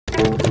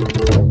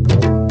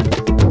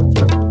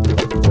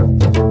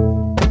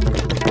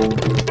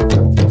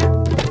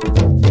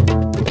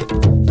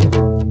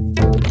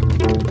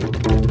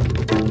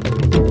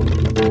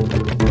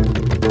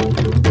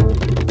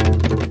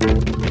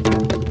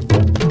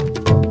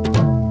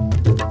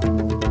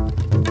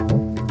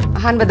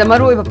अहानबदा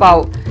मरुइबा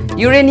पाउ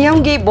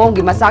यूरेनियम की बोम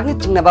की मसाकनि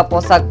चिंगनबा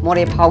पोसक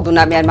मोरे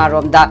फाउदुना म्यांमार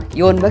रोमदा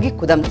योनबगी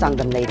खुदम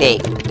चांगदम लेदे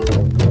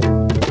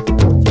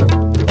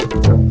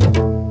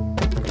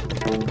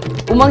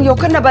उमंग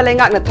योखनबा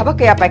लेंगाकना थबक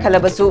कया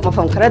पाइखलबसु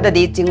मफम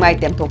खरददी चिंगमाइ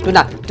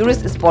टेमथोक्तुना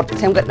tourist spot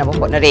सेमगतनबा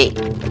होटनरे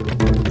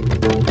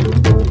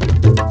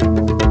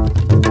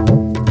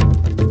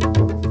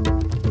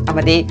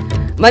अमदे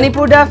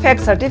Manipur fake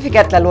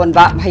certificate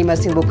ललोनबा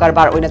महिमसिंबु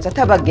कारबार ओइना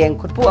चथबा गेंग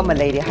खुटपु अमा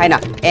लेरि हाइना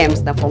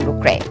एम्स ना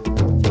फोंदुक्रे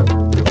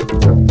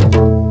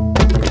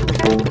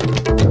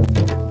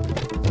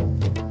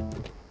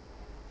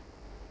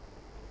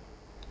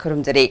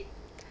खरुमजरे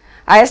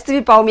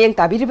ISTV पाउमियंग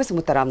ताबिरिबस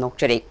मुतराम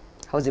नोकचरे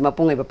हौजिमा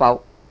पुंगैबा पाउ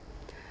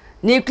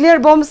न्यूक्लियर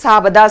बॉम्ब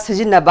साबदा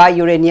सिजिनबा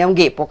यूरेनियम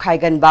गे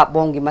पोखाइगनबा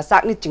बॉम्ब गी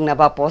मसाकनि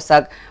चिंगनबा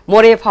पोसक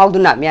मोरे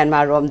फाउदुना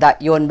म्यांमार रोमदा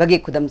योनबगी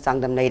खुदम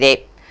चांगदम लेरे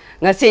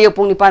ngase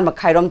yopung nipan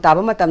makhairom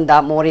taba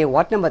matamda more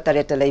wat number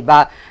 3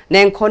 leiba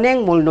nengkhoneng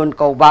mulnun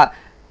kouba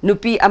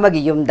nupi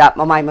amagi yumda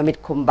mamai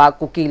mamit khumba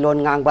kuki lon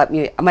ngangba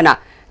mi amana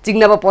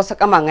jingnaba posak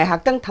ama ngai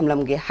haktang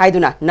thamlamge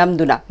haiduna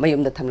namduna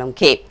mayumda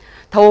thamlamkhe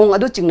thawong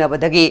adu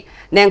jingnabadagi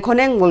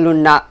nengkhoneng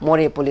mulnunna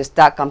more police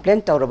ta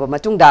complaint tawraba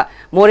matungda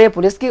more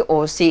police ki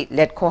OC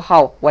letko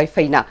haw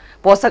wifi na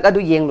posak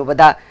adu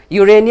yenglubada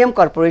uranium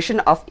corporation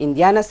of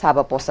india na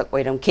saba posak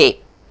oiramkhe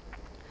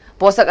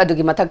पोसक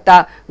अदुगी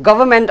मथक्ता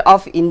government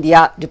of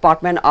India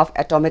department of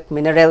atomic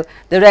mineral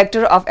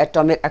director of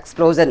atomic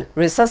explosion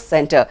research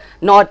centre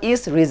north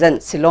east region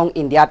Shillong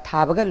India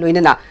थाबगा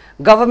लोइनना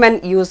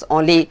government use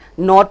only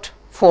not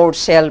four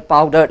shell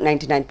powder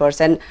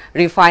 99%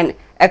 refined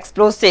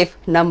explosive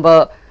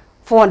number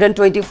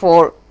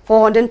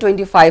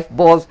 425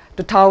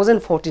 bolt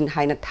 2014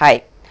 हाइना Thai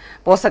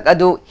पोसक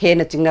अदु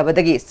हेन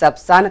चिंगनबदगी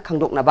सबसान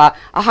खंगदोकनबा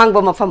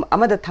अहांगबा मफम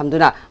अमदा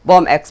थमदुना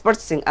bomb expert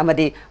सिंग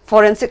अमदी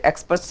forensic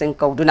expert सिंग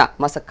कौदुना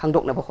मसक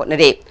खंगदोकनबा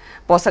होटनरे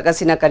पोसक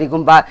असिना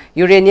करिगुंबा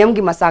uranium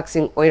की मसाक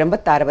सिंग ओइरंबा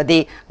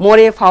तारबदे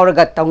मोरे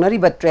फावरगा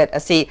तौनरिबा trade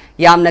असि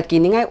यामना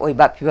किनिंगाय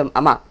ओइबा फिबम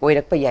अमा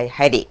ओइरकपा याय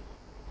हाइदे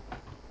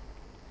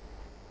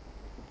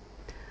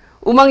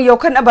उमंग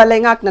योखन अबा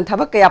लेंगाक न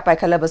थबक कया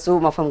पाइखलबसु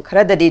मफम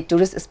खरददी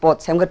टूरिस्ट स्पॉट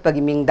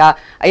सेमगतपगी मिंगदा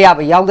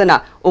अयाबा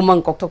यावदना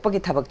उमंग कोक्थोकपगी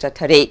थबक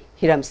चथरे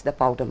हिरमसिदा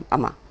पाउदम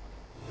अमा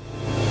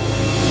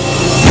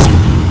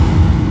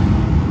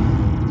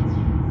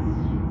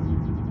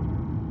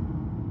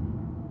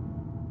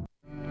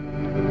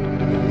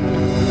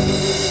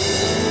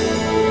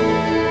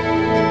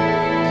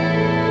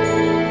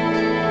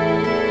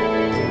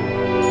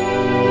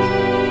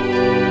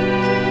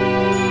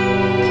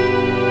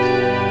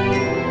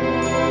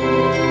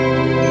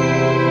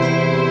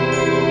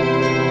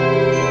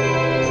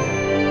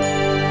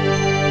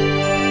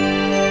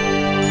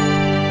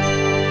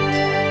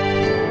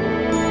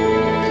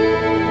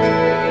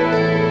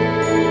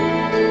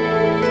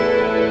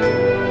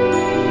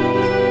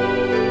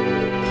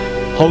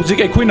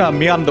हौजिक अखोइना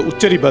मियाम the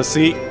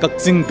उच्चरिबसी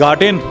Kakching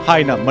garden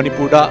हाइना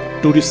Manipur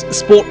tourist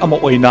spot अमा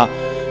ओइना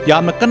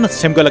यामना कन्न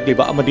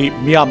सेमगलकलिबा अमदी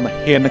मियाम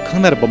हेन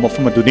खंगनरबा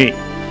मफम अदुनी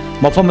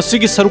मफम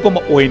असिगी सरुक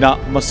अमा ओइना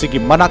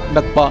मसिगी मनाक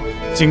नकपा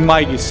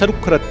चिंगमाइगी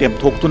सरुक खरा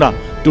टेमथोक्तुना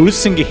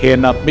टूरिस्ट सिंगी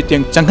हेन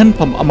मित्यंग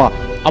चंगहनफम अमा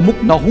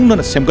अमुक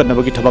नाहुंगना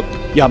सेमगनबगी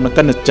थबक यामना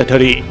कन्न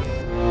चथरी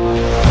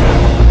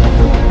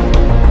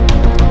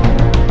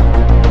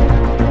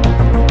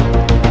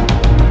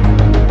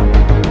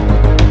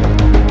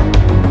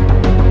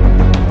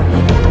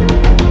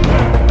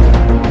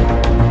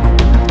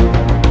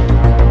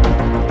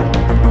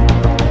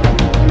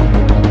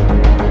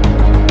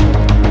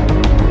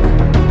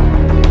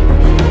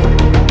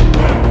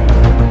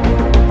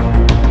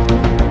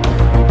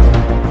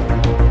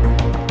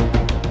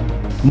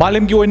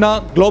मालम की ओइना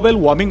ग्लोबल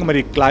वार्मिंग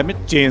अमरी क्लाइमेट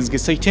चेंज की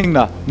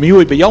सैथेंगना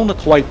मियोइबा यावना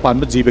थवाई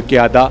पानबा जीव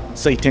क्यादा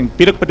सैथेंग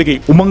पिरकपदगी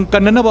उमंग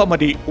कन्ननबा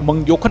अमरी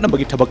उमंग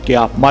योखनबगी थबक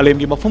क्या मालम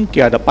की मफम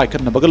क्यादा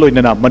पाइखनबगा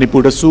लोइनना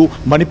मणिपुरदसु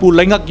Manipur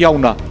लैंगाक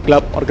यावना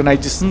club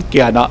organisation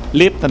क्याना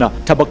लेपतना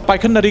थबक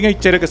पाइखनरिङै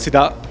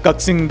चेरगसिदा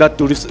कक्सिंगदा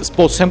tourist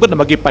spot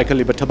सेमगनबगी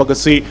पाइखलिबा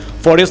थबकसि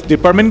forest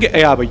department के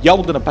अयाबा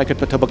यावदना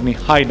पाइखतपा थबकनि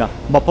हाइना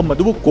मफम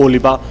अदुबु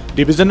कोलिबा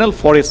divisional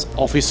forest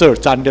officer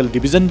Chandel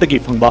division दगी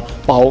फंगबा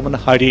पावमन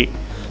हारि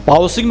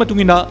पावसिंग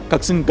मतुंगिना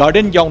कक्सिंग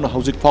गार्डन यावना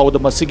हौजिक फावद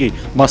मसिगी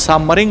मसा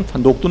मरेंग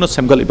फंदोक्तुना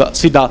सेमगलिबा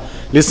सिदा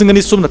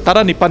लिसिंगनि सुमना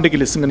 19 दगी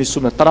लिसिंगनि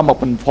सुमना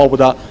 19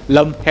 फावदा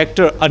लम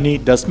हेक्टर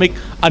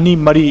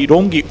 2.2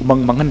 रोंगी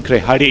उमंग मंगनख्रे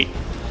हारि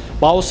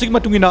पावसिंग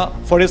मतुंगिना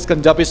फॉरेस्ट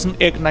कंजर्वेशन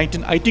एक्ट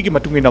 1980 की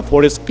मतुंगिना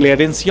फॉरेस्ट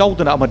क्लियरेंस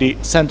यावदना अमदी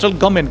सेंट्रल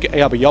गवर्नमेंट के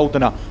अयाबा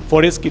यावदना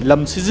फॉरेस्ट की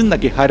लम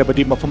सिजिनगे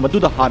हायरबदी मफम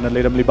अदुदा हाना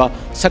लेरमलिबा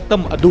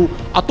सक्तम अदु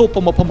अतोप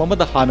मफम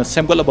अमदा हाना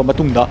सेमगलबा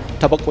मतुंगदा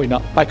थबक ओइना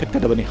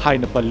पाइखतकदबनी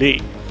हाइना पल्ली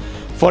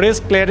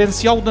फॉरेस्ट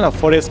क्लियरेंस यावदना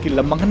फॉरेस्ट की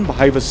लमंगन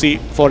बहाइबसी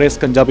forest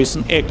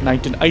conservation act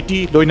 1980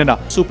 लोइनना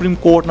supreme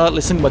court ना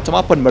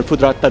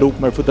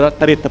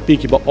 1973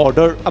 पीखिबा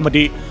order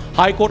अमदी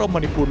high court of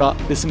Manipur ना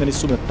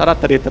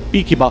 1913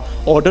 पीखिबा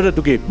ऑर्डर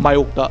अदुगे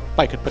मायोक्ता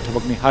पाइखतपा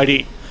थबकनि हारि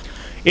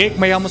एक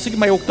मयाम असिगी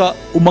मायोक्ता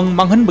उमंग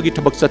मांगहनबगी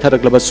थबक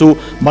चथरगलबसु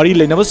मरी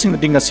लेनबसिंग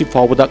दिंग असि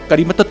फावदा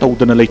करिमता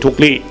तौदना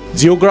लैथोकले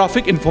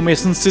geographic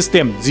information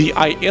system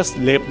GIS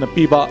lab न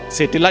पीबा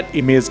सैटेलाइट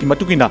इमेज की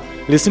मतुगिना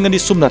लिसिंगनी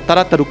सुमना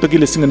तरा तरुक्तगी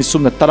लिसिंगनी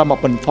सुमना तरा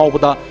मापन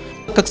फावदा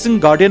कक्सिंग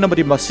गार्डन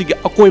अमरी मसिगी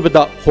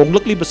अकोइबदा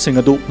होंगलकलिबसिंग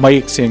अदु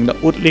मयेक सेंगना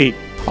उतली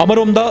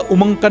अमरोमदा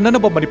उमंग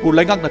कन्ननब मणिपुर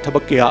लैंगाकना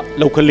थबक कया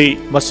लौखली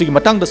मसिगी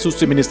मतंगदसु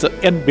chief minister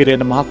N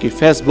Biren महाकी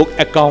Facebook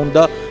account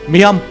दा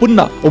मियाम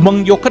पुन्ना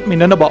उमंग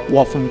योखतमिननब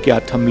वाफम कया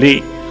थमली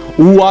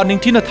उवा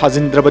निंथिना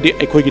थाजिंद्रबदी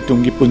अखोइगी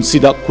तुंगी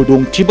पुंसिदा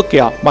खुदोंग थिब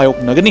कया मायोक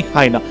नगनी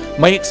हाइना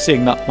मयेक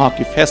सेंगना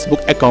महाकी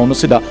फेसबुक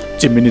अकाउंट सिदा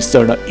चीफ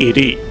मिनिस्टर ना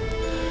एरी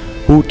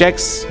who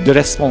takes the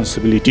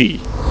responsibility.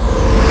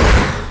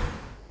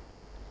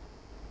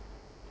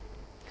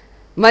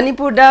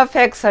 Manipur da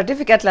fake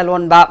certificate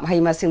lalon ba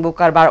mahima singbu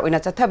karbar oina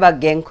chathaba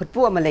geng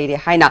khutpu ama leire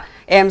haina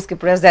AIMS ki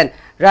president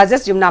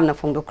Rajesh Jumnam na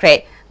phongdokre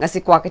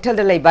ngasi kwakital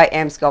da leiba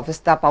AIMS ki office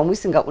ta paumi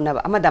singa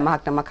unaba amada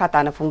mahak na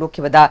makhata na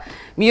phongdokhibada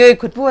miyoi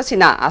khutpu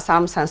asina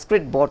Assam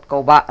Sanskrit Board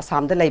koba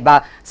Assam da leiba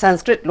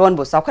Sanskrit loan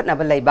bu saukhatna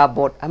ba leiba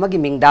board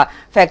amagi mingda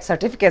fake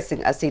certificate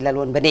sing asi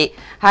lalon bane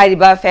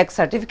hairiba fake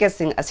certificate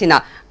sing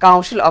asina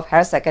Council of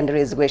Higher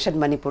Secondary Education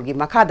Manipur gi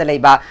makha da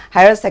leiba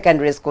Higher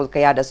Secondary School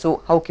kaya da su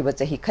haukiba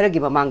chahi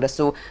kharagi mamang da su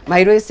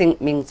Mahiroi Singh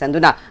Ming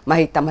Chanduna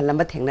Mahi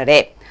Tamalamba Thengnare.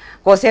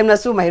 Kosem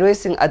Nasu Mahiroi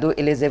Singh Adu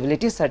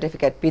Eligibility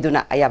Certificate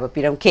Piduna Ayaba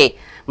Piram K.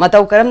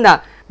 Matau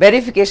Karamna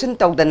Verification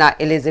Tawdana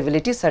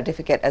Eligibility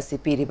Certificate as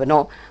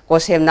Piribano.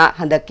 Kosem na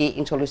Handaki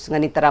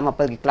Introducing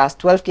Taramapalgi Class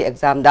 12 ki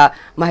exam da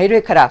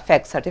Mahiroi Kara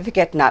Fact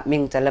Certificate na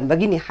Ming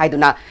Chalambagini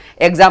Haiduna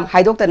Exam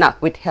Haidoktana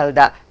withheld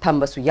da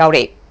Thambasu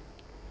Yaure.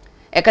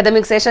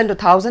 Academic session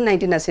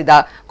 2019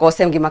 asida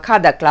Kosem gi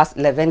makhada class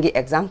 11 gi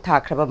exam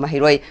thakraba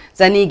mahiroi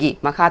chani gi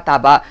makha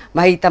taba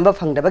mahi tamba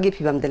phangdaba gi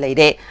phibam de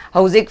leire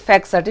hauzik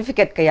fact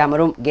certificate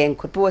kayamarum geng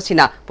khutpu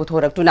asina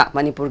puthoraktuna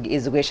Manipur gi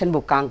education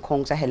bu kang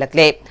khong cha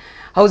helakle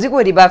hauzik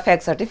oriba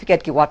fact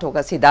certificate ki wathok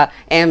asida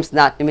AIMS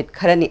na nimit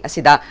kharani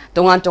asida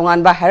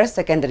tongan ba higher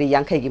secondary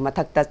yankhai gi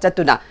mathakta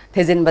chatuna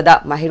thejin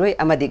bada mahiroi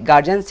amadi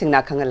guardian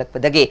singna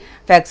khangalakpadagi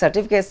fact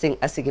certificate sing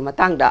asigi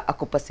matangda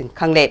akupa sing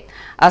khangle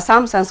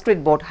Assam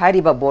Sanskrit Board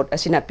Hairiba Board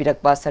asina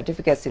pirakba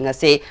certificate sing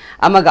ase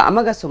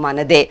amaga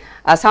sumanade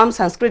Assam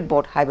Sanskrit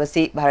Board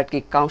haibasi Bharat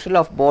ki Council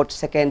of Board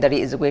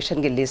Secondary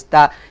Education gi list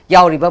ta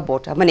yauriba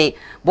board amani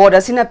board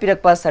asina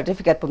pirakba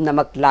certificate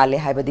pumnamak lale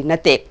haibadi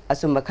nate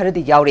asumba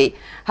kharadi yauri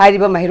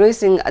hairiba Mahiroi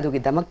Singh adugi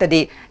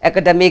damaktadi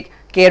academic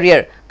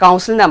career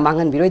council na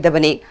mangan biroi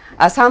dabani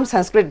Assam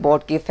Sanskrit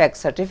Board ki fact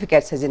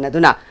certificate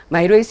sajinaduna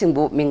Mahiroi Singh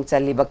bu ming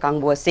chaliba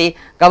kangbu ase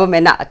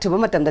government na athuba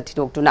matamda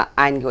thidoktuna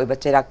ain gi oiba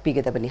cherak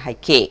pigadabani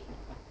haike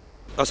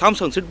Assam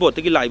Sanskrit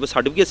Board की live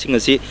certificate Singh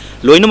से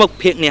लोइनमक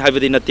fake ने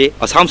हाइबदि नते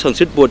Assam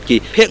Sanskrit Board की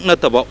fake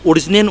नतबा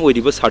original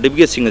ओइरिबा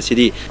certificate Singh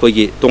सिदि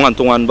कोइगी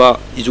तोंगान बा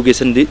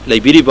education दि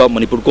library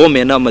Manipur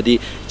government अमदि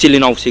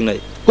चिलिनाउ Singh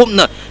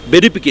कुमना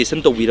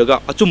verification तौबिरगा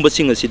अचुंब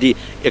Singh सिदि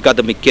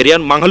academic career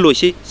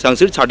मांगहलोइसि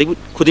Sanskrit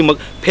certificate खुदिमक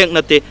fake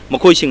नते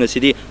मखोइ Singh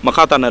सिदि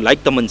मखाताना like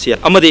तमनसे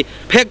अमदि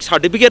fake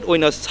certificate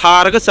ओइना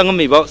सारगा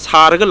संगमिबा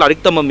सारगा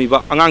लारिक तममिबा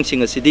अंगांग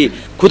Singh सिदि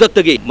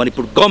खुदक्तगे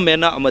Manipur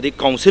government अमदि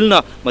council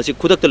ना मसि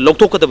खुदक्त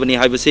लौथोकदबनि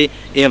हाइबसे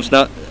AIIMS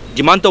ना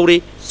demand तौरी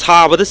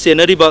साबद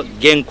सेनरिबा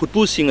गेंग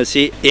खुटपु Singh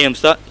से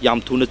AIIMS दा याम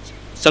थुना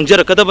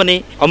संजरकदबनि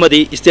अमदि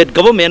स्टेट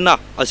गवर्नमेंट ना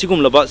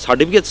असिगुमलबा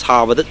सर्टिफिकेट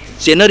साबद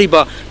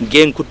सेनरिबा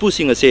गेंग खुटपु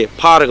सिंह से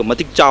फारग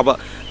मतिक चाबा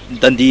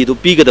दंदी दु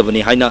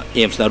पीगदबनि हाइना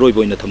एम्स ना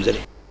रोइबोइना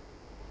थमजरे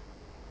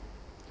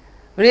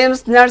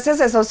RIMS Nurses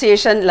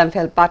Association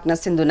Lamphel Partner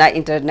Sinduna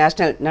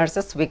International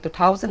Nurses Week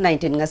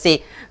 2019 ngasi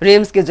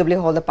RIMS ki Jubilee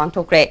Hall da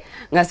pangthokre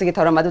ngasi ki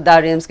thoram adu da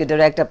RIMS ki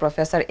Director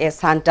Professor A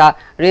Santa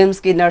RIMS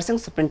ki Nursing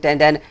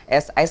Superintendent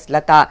S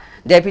Lata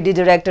Deputy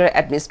Director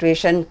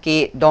Administration ki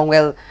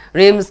Dongwell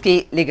RIMS ki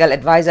Legal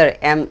Advisor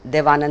M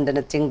Devanand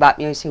na chingba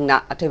myoy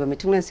singna athoiba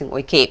mithunglen sing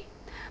oike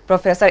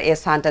Professor A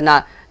Santana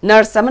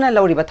nurse samana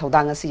lawriba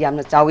thodang asi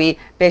yamna chawi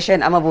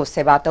patient amabu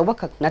seba tawba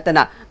khak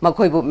natana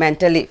makhoibu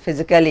mentally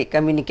physically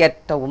communicate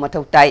tawbu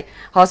mathau tai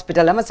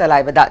hospital ama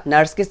chalaibada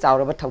nurse ki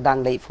chawraba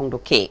thodang lei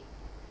phongdokhe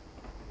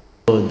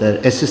The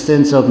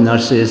assistance of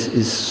nurses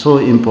is so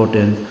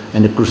important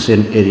and a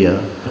crucial area.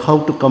 How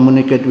to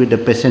communicate with the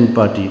patient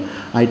party.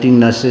 I think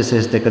nurses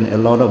has taken a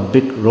lot of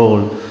big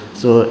role.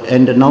 So,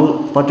 and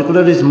now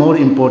particularly is more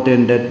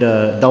important that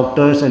the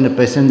doctors and the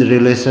patient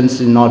relations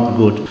is not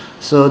good.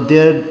 So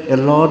there a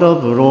lot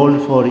of role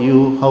for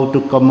you how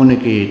to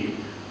communicate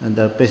and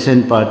the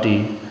patient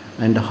party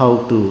and how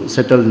to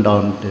settle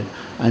down.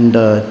 And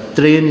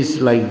train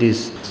is like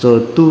this.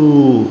 So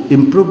to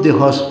improve the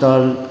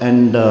hospital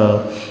and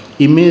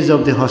image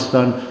of the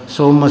hospital,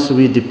 so much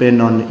we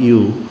depend on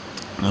you,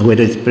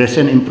 whether it's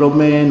present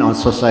improvement on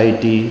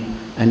society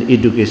and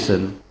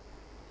education.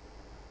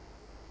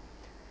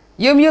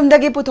 Yum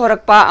dagi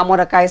puthorakpa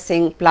amorakai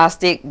sing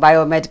plastic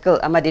biomedical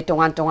amadi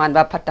tongan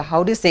ba phatta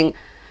haudi sing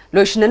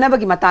loishnana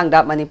bagi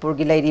matangda Manipur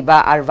gi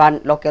leiriba urban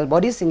local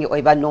body sing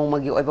oiba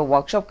nongmagi oiba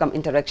workshop kam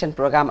interaction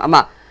program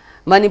ama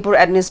Manipur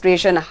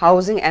Administration,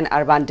 Housing and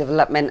Urban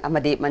Development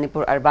amadi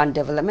Manipur Urban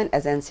Development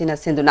Agency na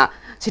sinduna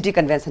City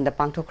Convention da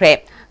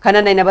pangthokre.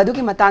 Khana nainabadu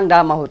ki matangda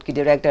mahut ki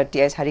Director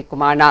T.S. Hari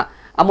Kumar na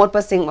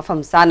amotpa sing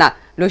mafam sana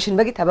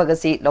loishinbagi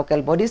thabagasi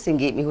local body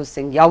singi mihu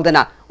sing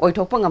yaudana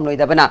oithokpa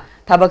ngamloidabana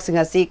thabak sing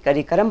asi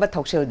kari karamba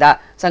thokshilda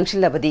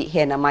sangshilabadi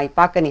hena mai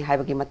pakani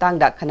haibagi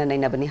matangda khana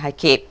nainabani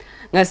haike.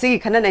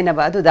 Ngasi khana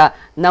nainaba aduda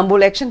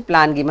Nambul Action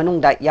Plan gi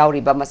manungda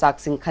yauriba masak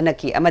sing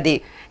khanaki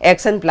amadi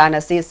Action Plan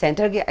asi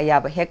center gi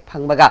ayaba hek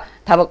phangbaga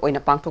thabak oina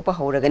pangthokpa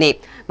horagani.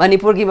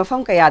 Manipur gi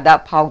mafam kayada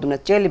phawduna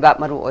cheliba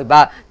maru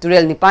oiba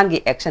Turel Nipan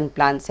gi Action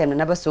Plan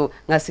semnanabasu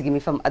ngasi gi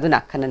mifam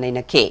aduna khana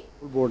nainake.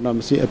 Board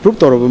nam si approve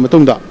toroba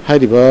matungda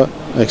haidiba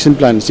action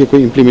plan si ko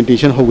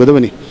implementation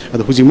hogadabani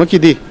adu hujimaki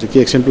di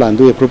ki action plan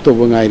du approve to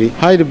bangairi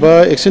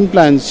haidiba action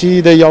plan si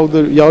da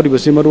yaudi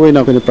basi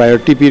maroina ko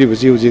priority piri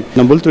basi hujik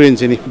Nambul Turen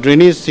sini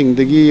drainage sing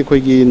dagi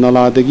koi gi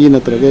nala dagi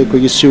natraga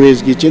koi gi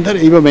sewage gi chintar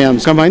iba mayam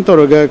combine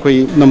toroga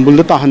koi Nambul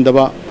da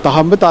tahandaba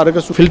tahamba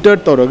taraga su filter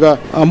toroga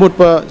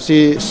amutpa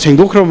si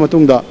sengdokra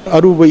matungda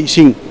aruba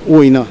ising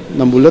oina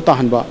Nambul da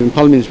tahanba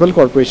Imphal Municipal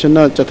Corporation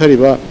na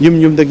chathariba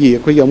yum dagi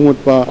koi gi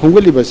amutpa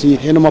khonggali basi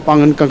henama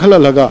pangan kankhala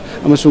laga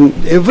amasung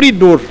every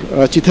door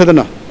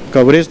chithadana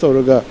coverage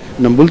tawraga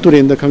Nambul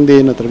Turen da khangde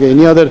natraga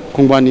any other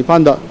khongbani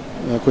panda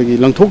koi gi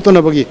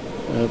langthokta bagi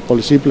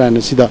policy plan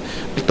sida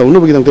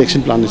tawna bagi dang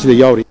action plan sida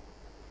yauri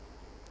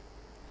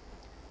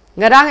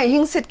Ngarang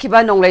hing sit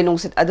kiba nonglai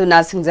nongsit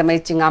aduna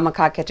singjamai chinga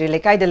makha khetri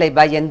lekai da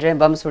leiba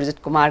Yendrembam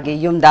Surjit Kumar gi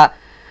yumda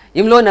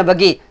yumlo na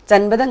bagi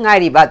chanbada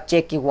ngairi ba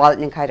check ki wall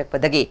ninkhairak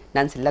padagi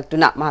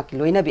nansilaktuna mahaki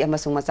loina bi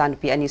amasung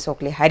machanupi ani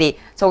sokle hari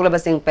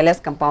soglaba sing palace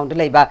compound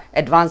leiba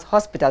advanced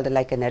hospital da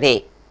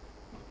laikanare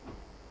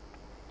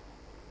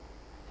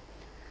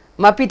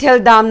Mapithel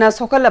damna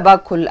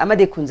sokalaba khul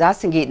amadi khunja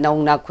singi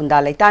naungna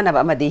khunda laitana ba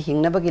amadi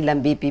hingna bagi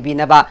lambi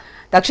pibina ba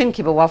dakshin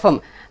kiba wafam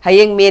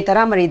hayeng me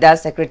taramari da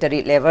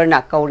secretary level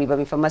na kauriba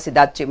mifamasi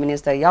da chief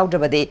minister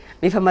yaudabade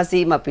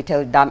mifamasi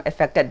Mapithel dam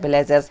affected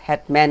villages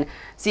headmen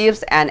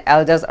chiefs and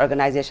elders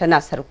organization na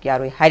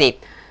sarukyaroi hari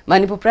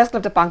Manipur Press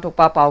Club ta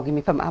pangthokpa paugi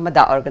mifam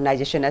amada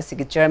organization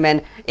asigi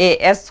chairman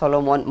AS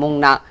Solomon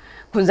Mungna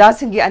khunja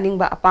singi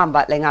aningba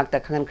apamba lengak ta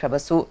khangan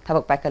khrabasu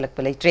thabak paikalak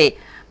palaitre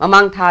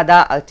mamang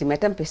thada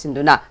ultimatum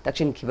pisinduna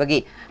dakshin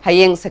khibagi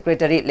hayeng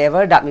secretary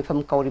level da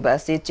mifam kauriba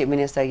asi chief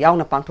minister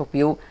yauna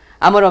pangthokpiu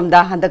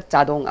Amaromda handak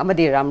chadong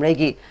amadi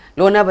ramregi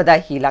lona bada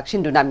hi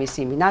lakshinduna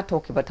misi mina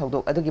thokiba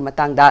thodok adugi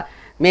matangda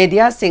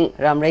media sing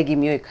ramregi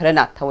mioi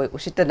kharana thawai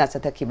usitana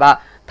sathakiba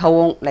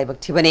thawong laibak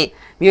thibani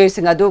mioi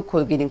sing adu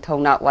khulgi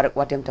ningthongna warak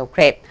watem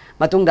tawkhre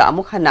matungda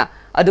amuk hana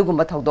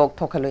adugumba thodok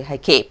thokhaloi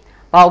haike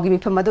Paugi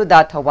mifamadu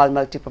da Thawal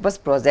Multipurpose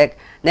Project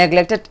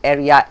Neglected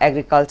Area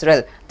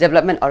Agricultural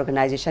Development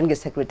Organization के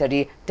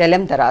Secretary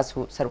Telem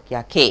Darasu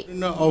Sarukya ke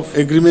of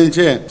agreement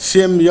che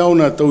same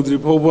yauna tawdri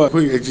phoba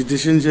khoi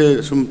agitation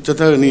che sum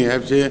chathani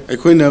have che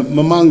ekhoina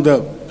mamang da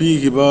pi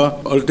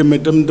giba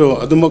ultimatum do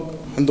adumak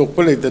handok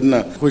pale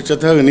tadna khoi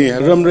chathani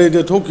ramre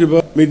de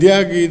thokiba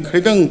media gi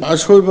khidang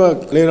asoiba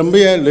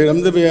lerambe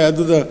leramde be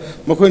aduda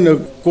makhoina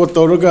ko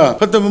tawraga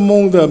fataba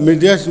mong da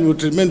media sin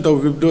treatment taw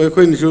do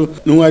ekhoin su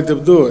nungai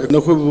tab do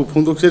nakhoi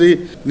phongdok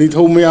seri ni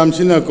thau mayam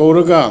sina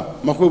kauraga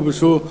makhoi bu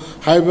su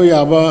haiba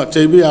yaba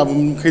cheiba yaba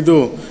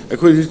khido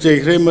ekhoin chei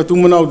khre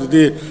matung manau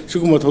de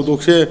suguma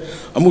thodok se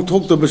amuk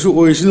thok ta basu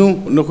oisinu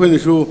nakhoi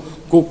su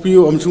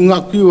kokpiu amsu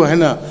ngakpiu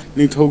hana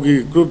ni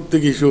thogi group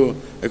tegi su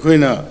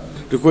ekhoina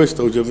request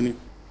tawjabani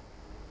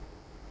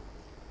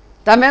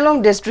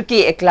Tamelong District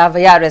ki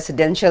Eklavaya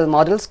Residential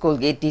Model School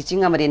ge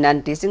teaching amari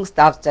non teaching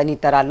staff jani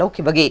tara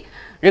lokhibagi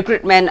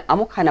recruitment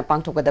amuk hana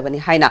pangthokadabani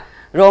haina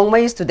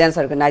Rongmai Students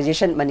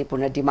Organization Manipur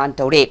na demand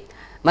tawre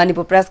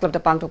Manipur Press Club ta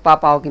pangthokpa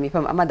pau gi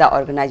mifam amada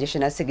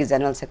organization asigi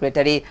General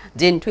Secretary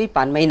Jin Thui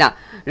Panmaina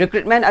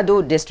recruitment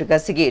adu district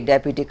asigi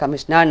Deputy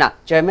Commissioner na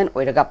Chairman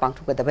oiraga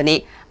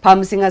pangthokadabani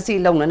phamsing asi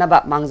launana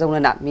ba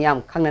mangjauna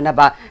miyam khangnana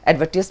ba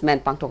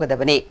advertisement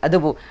pangthokadabani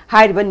adubu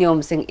hairiba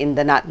niyom sing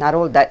indana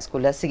Narol da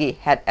school asigi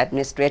head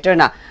administrator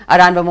na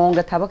aranba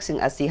mongda thabak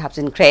sing asi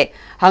hapsin khre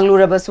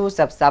hanglurabasu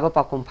sabsaba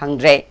pakum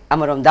phangdre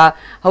amaromda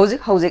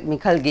hauzik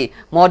mikhalgi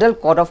model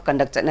code of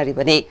conduct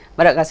chanaribani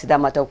maraga sida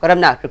matau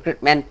karamna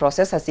recruitment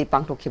process asi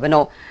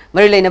pangthokibano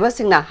marilainaba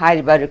singna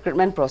hairiba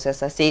recruitment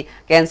process asi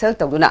cancel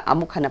tawduna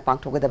amuk hana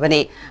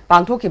pangthogadabani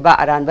pangthokiba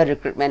aranba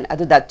recruitment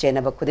aduda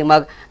chenaba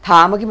khudimag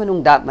thamagi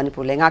manungda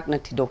Manipur lengak na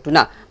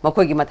thidoktuna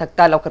makhoigi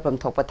mathakta laukapam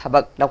thokpa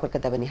thabak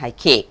laukakadabani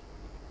haike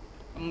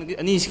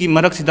Ani ski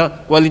marak sida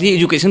quality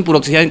education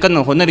purak siya kan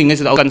honoring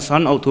sida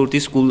concern authority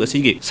school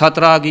asigi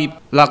satra gi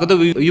lakado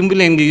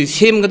yumbilen gi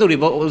same gado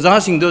riba oza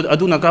sing do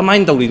aduna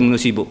kamain tawri no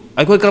sibo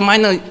aikoi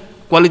kamaina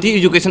quality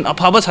education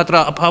afaba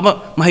satra afaba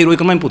mahiroi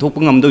kamain puthok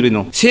pangam do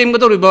rino same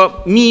gado riba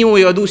mi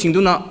oi adu sing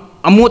duna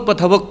amot pa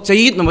thabak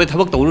chait no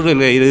thabak tawru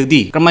re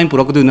di kamain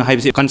purak do na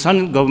haibse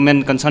concern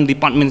government concern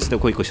departments da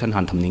koi question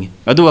han thamningi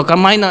adu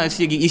kamaina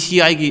asigi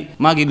ECI gi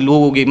magi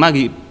logo gi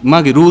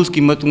magi rules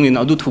ki matung in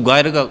adu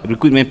thugai raga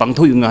recruitment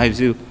pangtho yung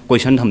haibse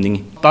question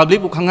thamningi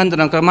public bu khangan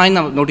dana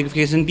kamaina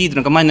notification bi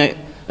dana kamaina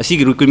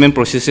asigi recruitment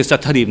process se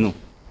chatharibnu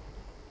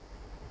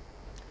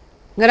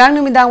ngarang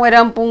numidang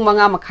wairam pung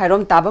manga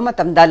makhairom taba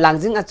matamda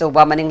langjing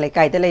achoba maning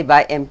lekai da leiba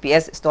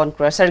MPS Stone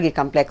Crusher gi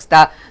complex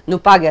da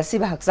nupa gi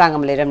asiba haksang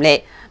am leiramle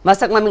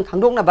masak maming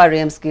khangdokna ba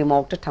rems gi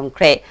mok ta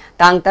thamkhre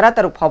tang tara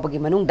taruk phawbagi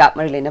manung da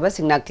mari leinaba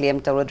singna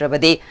claim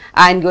tawrodrabadi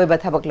ain goi ba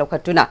thabak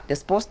lokhatuna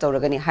dispose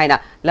tawragani haina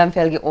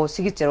lamfel gi OC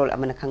gi cherol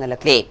amana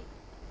khangalakle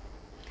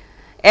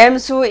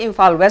MSU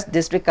Imphal West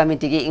District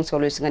Committee gi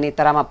insolusingani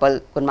taramapal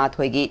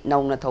kunmathoi gi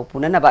naungna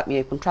thopuna naba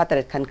mi kuntra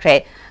taret khankhre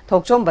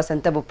thokchom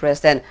basantabu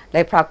president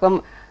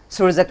laiprakpam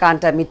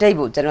Surjakanta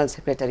Mitaibu General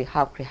Secretary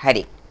Hapkri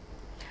Hari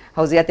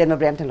Hausia Tenma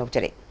Brampton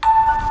Lokjare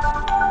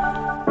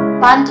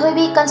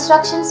Panthoibi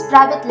Constructions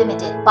Private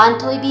Limited,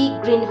 Panthoibi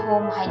Green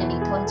Home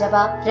Hainaming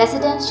Thonjaba,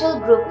 Residential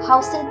Group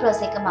Housing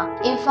Project Ama,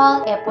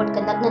 Imphal Airport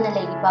Kanakna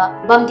Lairiba,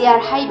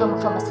 Bamdiar Haiba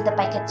Mufamasida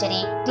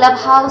Paikachari,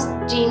 Clubhouse,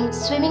 Gym,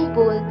 Swimming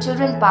Pool,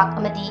 Children Park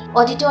Amadi,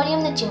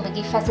 Auditorium na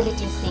Chimbagi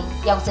Facilities Sing,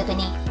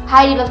 Yauzagani,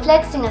 Hairiba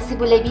Flag Sing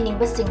Asibu Lebining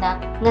Basingna,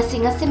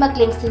 Nasing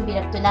Asimakling Sin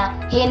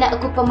Biraktuna, Hena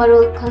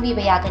Akupamarul Kangi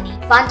Bayagani,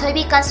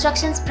 Panthoibi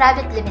Constructions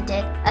Private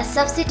Limited, a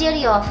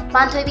subsidiary of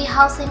Panthoibi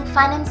Housing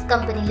Finance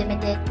Company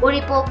Limited,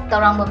 Uripok,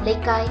 Tarangmam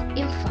Lekai,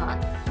 Imphal.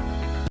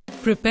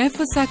 Prepare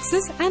for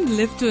success and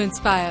live to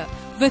inspire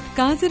with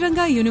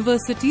Kaziranga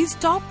University's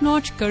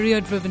top-notch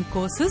career-driven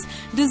courses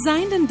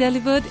designed and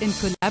delivered in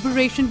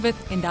collaboration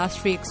with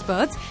industry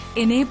experts,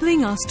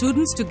 enabling our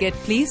students to get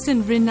placed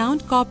in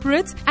renowned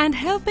corporates and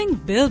helping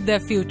build their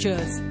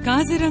futures.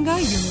 Kaziranga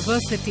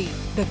University,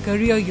 the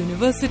career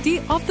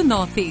university of the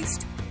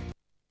Northeast.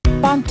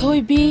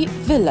 Panthoibi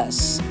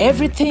Villas,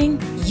 everything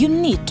you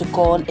need to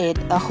call it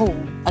a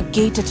home. A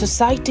gated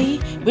society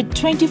with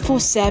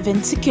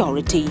 24/7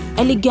 security.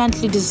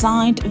 Elegantly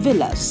designed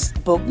villas.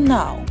 Book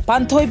now.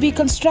 Panthoibi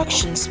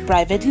Constructions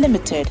Private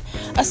Limited,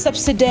 a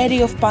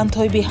subsidiary of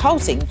Panthoibi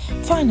Housing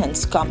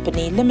Finance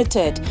Company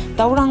Limited,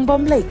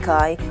 Taurangbam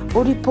Lekai,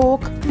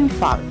 Uripok,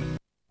 Imphal.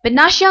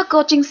 Penasya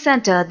Coaching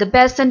Center, the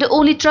best and the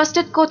only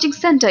trusted coaching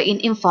center in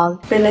Imphal.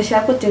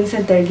 Penasya Coaching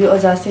Center gi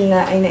oja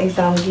singna aina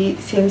exam gi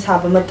same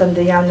saba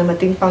matamda yamna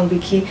mating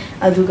pangbiki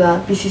aduga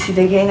PCC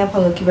dagi aina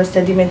phangaki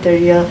study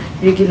material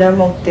regular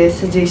mock test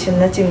suggestion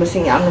na chingba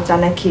sing yamna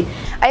chanaki.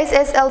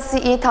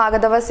 SSLCE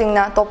thagadava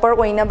singna topper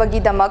oina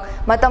bagi damak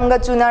matamga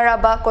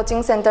chunaraba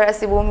coaching center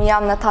asibu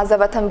miyamna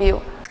thajaba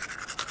thambiu.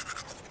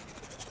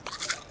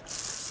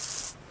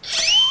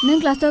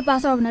 Nang class 12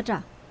 pass out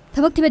natra.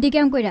 Thabak thibadi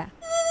kyam koira?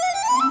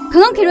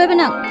 Khang khiroi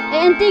bana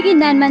ANT gi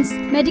 9 months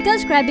medical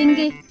scribing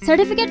gi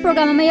certificate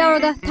program ma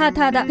yauraga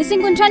tha da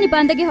lising kuntra ni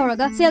panda gi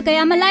horaga sel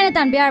kaya ma line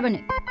tan biar bane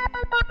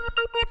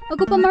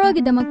akupa maro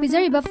gi damak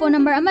pizari ba phone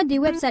number ama di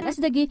website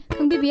asdagi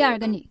khangbi biar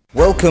gani.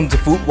 Welcome to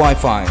Food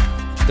Wi-Fi,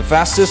 the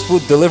fastest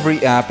food delivery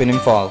app in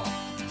Imphal.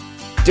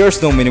 There's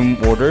no minimum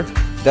order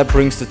that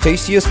brings the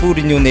tastiest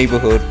food in your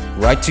neighborhood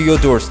right to your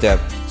doorstep,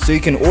 so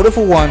you can order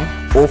for one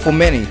or for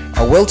many.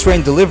 A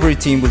well-trained delivery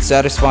team will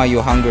satisfy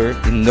your hunger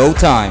in no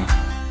time.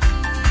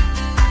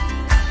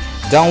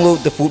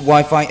 Download the Food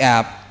Wi-Fi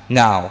app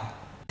now.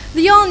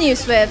 The all-new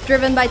Swift,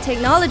 driven by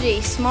technology,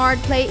 smart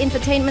play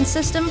infotainment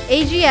system,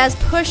 AGS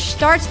push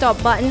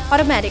start-stop button,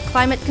 automatic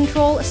climate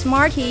control,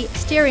 smart key,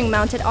 steering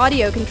mounted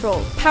audio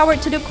control.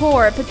 Powered to the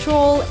core,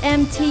 petrol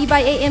MT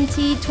by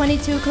AMT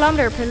 22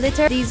 km per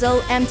liter,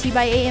 diesel MT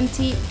by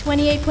AMT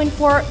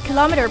 28.4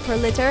 km per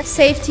liter,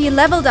 safety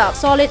leveled up,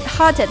 solid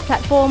hearted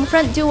platform,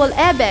 front dual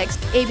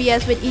airbags,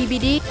 ABS with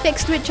EBD,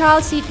 fixed with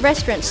child seat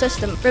restraint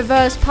system,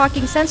 reverse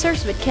parking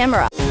sensors with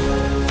camera.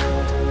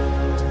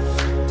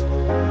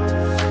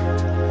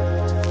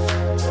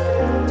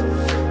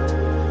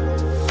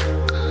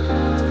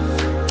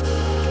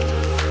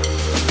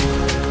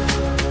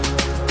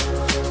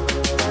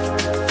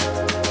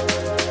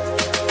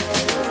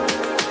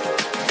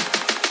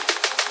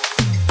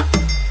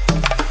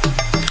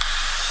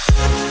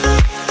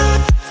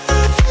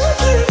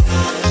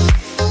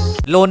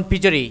 Loan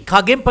Pijari,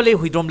 Khagempale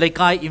Huidrom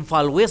Lekai,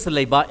 Imphal West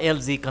Laiba,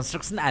 LZ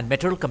Construction and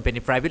Material Company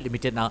Private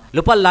Limited na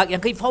Lupa Lak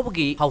Yankai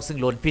Fawagi Housing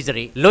Loan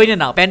Pijari. Loina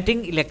na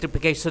painting,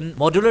 electrification,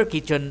 modular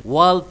kitchen,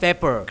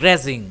 wallpaper,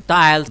 grazing,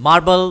 tiles,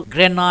 marble,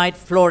 granite,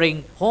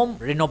 flooring, home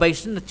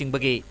renovation na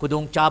Chingbagi,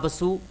 Kudung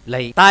Chabasu,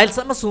 Lay. Tiles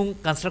amasung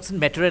construction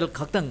material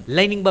Kaktang,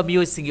 Lining ba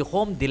Mio Singi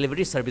home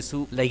delivery service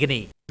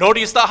Laigani.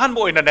 Northeast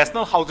Ahanbo in the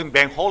National Housing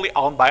Bank wholly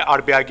owned by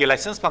RBI ki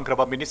license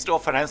pangkraba Ministry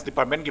of Finance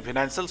Department ki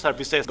Financial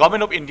Services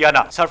Government of India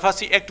na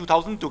Sarfasi Act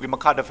 2002 ki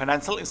makada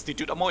Financial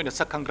Institute amo in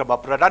sakhangraba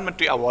Pradhan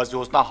Mantri Awas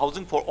Yojana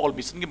Housing for All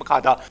mission ki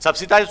makada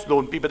subsidized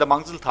loan pibada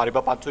mangzil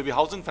thariba Panthoibi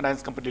Housing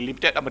Finance Company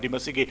Limited amadi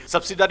masigi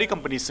subsidiary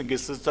company singi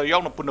sister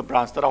yauna punna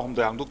branch tara hum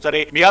doyang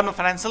dukjare miyam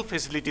financial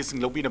facilities sing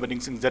lobi na baning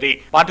sing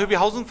jare Panthoibi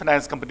Housing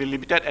Finance Company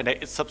Limited and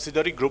its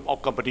subsidiary group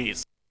of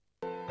companies.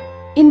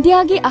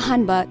 India gi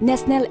ahanba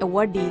National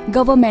Awardee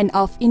Government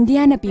of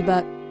India na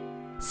piba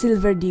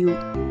Silver Dew.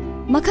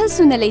 Makhal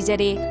suna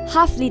leijare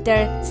half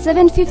liter,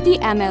 750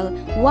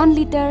 ml, 1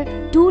 liter,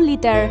 2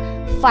 liter,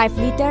 5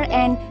 liter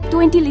and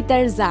 20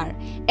 liter jar.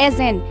 As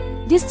an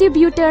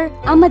distributor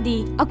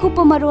Amadi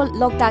Akupamarol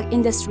Loktak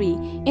Industry,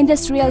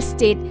 Industrial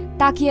State,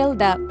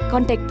 Takielda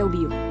contact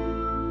tobiu.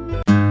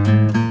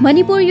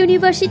 Manipur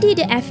University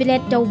the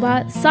affiliate tauba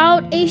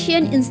South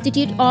Asian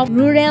Institute of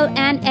Rural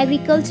and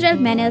Agricultural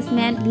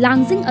Management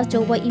Langsing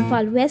Achoba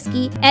Imphal West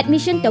ki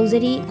admission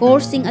tauzari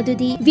course sing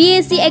adudi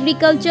VAC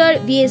Agriculture,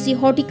 VAC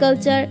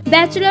Horticulture,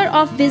 Bachelor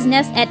of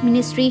Business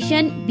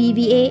Administration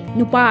BBA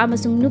nupa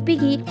amasung nupi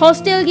ki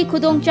hostel ki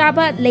khudong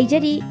chaba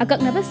leijari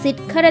akaknaba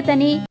seat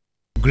kharatani.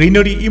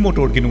 Greenery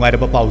e-motor ki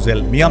nungairaba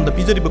pausel miyam da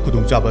pizari ba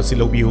khudong chaba si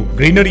lobiu.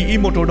 Greenery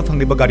e-motor da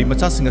phangni ba gari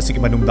macha singa sigi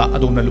manungda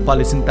adona lupa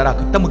lesing tara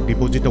khaktamak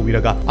deposit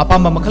tawiraga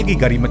apamba makhal ki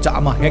gari macha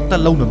ama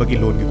hekta launa bagi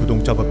loan ki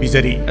khudong chaba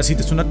pizari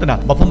asita sunatana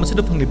mafam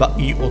asida phangni ba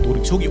e-auto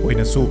rickshaw gi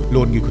oina su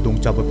loan ki khudong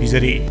chaba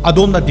pizari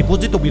adona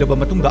deposit tawiraba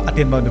matungda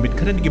atenba numit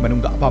kharani gi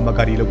manungda apamba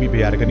gari lobi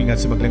be yarga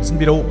ninga simak lengsin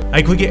biro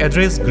aikhoi gi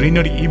address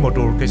Greenery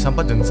e-motor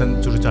Kaisampa Junction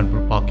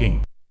Churuchanpur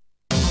parking.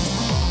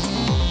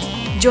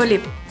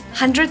 Jolip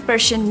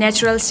 100%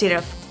 natural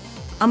syrup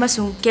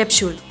amasung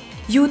capsule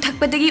yu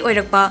thakpadagi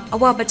oirakpa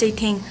awaba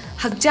chaitheng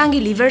hakjangi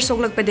liver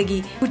soklakpadagi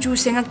kuchu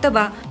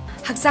sengaktaba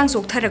haksang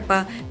soktharakpa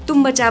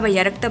tumba chaba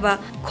yaraktaba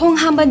khong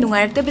hamba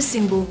nungairakta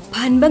singbu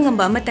phanba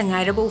ngamba amata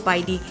ngairaba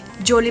upaidi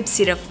Jolip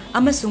syrup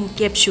amasung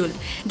capsule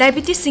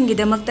diabetes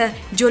singidamakta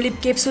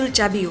Jolip capsule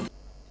chabiu.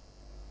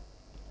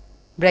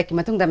 Break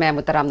matungda me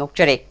mutaram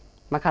nokchere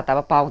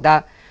makhataba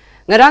pauda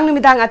ngarang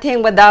numidang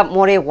athengba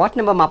more wat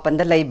number 8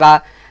 da leiba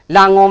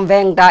Langom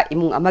Vengda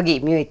imung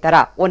amagi mioi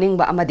tara oning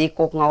ba amadi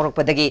kok ngawrak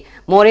padagi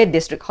More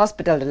District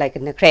Hospital da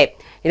like na kre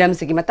iram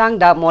sigi matang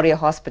da More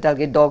Hospital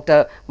ge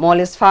Dr.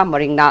 Mollis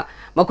Farmering na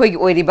makoi gi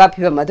oiriba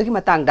phiba madugi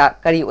matang da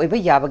kari oiba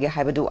yabage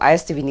haibadu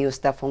ISTV News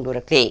da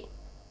phongdorakle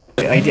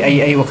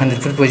ai wakhanda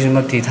food poisoning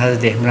mak thi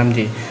thade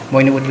mramdi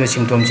moina udba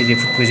symptom chi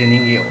food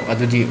poisoning gi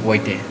adudi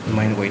oite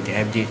main oite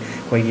habdi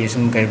koi gi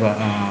sum kaiba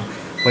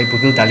koi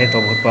pupil dale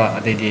to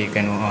bhotpa adedi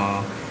kano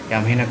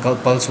yam hena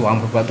pulse wang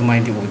bhotpa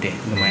dumai di ude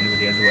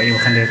adu ai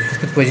wakhanda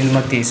food poisoning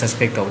mak thi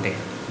suspect aude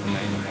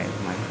dumai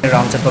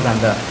round chapa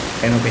ganda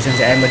kano patient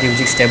ai madi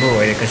music stable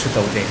oi kasu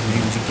taude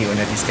music ki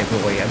ona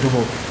stable oi adu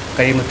bo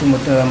kari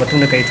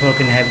matuna kari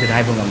thorkin habdi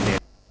haibo ngamde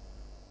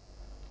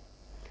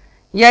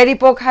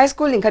Yairipok High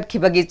School lingkhat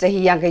khibagi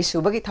chahi yangai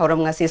subagi thoram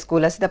ngasi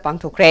school asida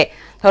pangthokre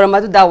thoram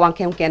adu da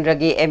wangkhem kendra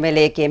gi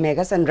MLA ke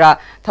Megasandra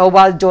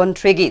Thobal John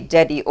Tregi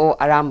JDO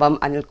Arambam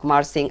Anil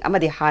Kumar Singh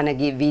amadi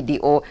hanagi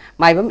VDO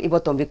Maibam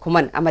Ibotombi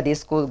Kuman amadi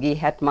school gi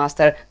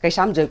headmaster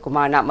Kaisham Joy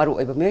Kumar na maru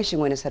oiba myoshing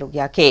oina saruk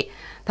yake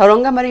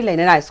thoronga mari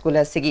leinana school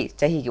asigi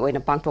chahi gi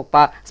oina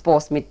pangthokpa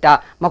sports meet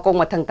ta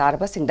makong mathang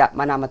tarba singda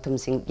manamathum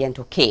sing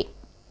yenthokhe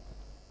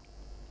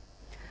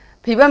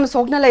Phibam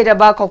sokna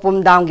leiraba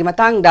khopum dam gi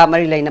matang da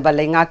mari leinaba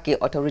leingak ki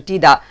authority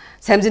da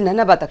semjin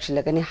hanaba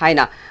takshilagani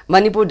haina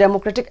Manipur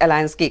Democratic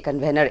Alliance ki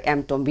convener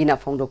M Tombina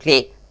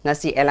phongdokle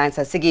ngasi alliance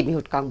asigi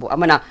mihut kangbu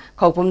amana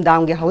khopum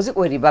dam gi hauzik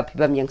oiriba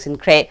phibam yangsin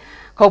khre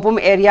khopum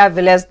area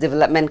village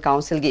development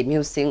council gi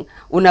musing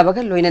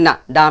unabaga loinana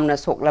damna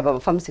soklaba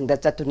mafam singda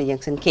chatuni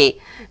yangsin ke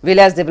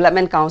village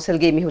development council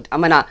gi mihut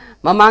amana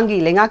mamangi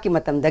lenga ki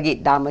matamdagi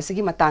dam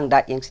asigi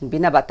matangda yangsin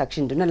binaba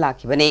takshinduna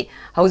lakhibane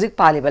hauzik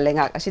paliba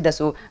lenga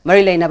asidasu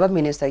mari leinaba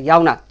minister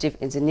yauna chief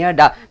engineer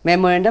da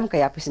memorandum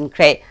kaya pisin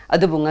khre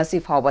adubu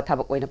ngasi fawba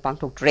thabak oina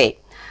pangthoktre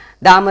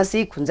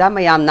Damasi Kunja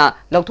Mayamna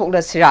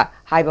Loktok Sira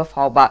Haiba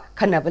Fauba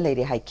Kanaba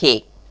Lady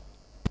Haike.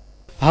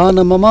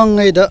 Hana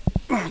Mamanga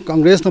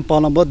Congress na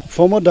Panabad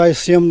former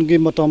Daisium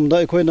Gimatom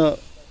da Equina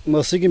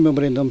Masigi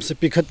memorandum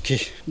Sipikatki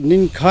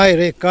Nin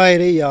Kaire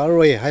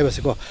Yaroi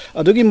Haibasiko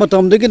Adugi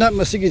Matom Digina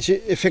Masigi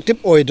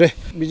effective oidre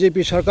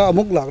BJP Sharka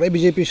Amukla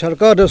BJP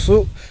Sharka da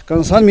su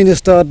concerned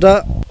minister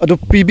da Adu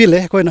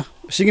Pibile Koina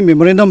Sigi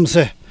memorandum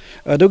se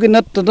adugi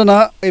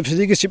natadana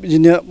FCD ki chief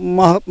engineer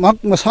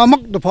mak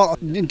masamak da pha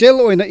intel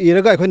oina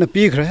iraga akhona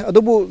pikhre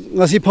adubu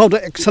ngasi phau da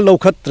action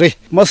lokhatre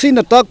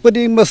masina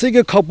takpadi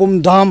masige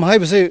khapum dam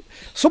haibase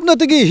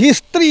subnatagi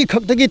history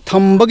khaktagi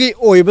thambagi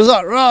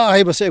oibaza ra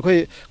haibase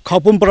akhoi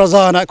khapum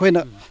praja na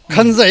akhona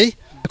khanjai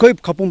akhoi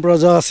khapum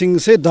praja sing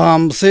se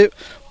dam se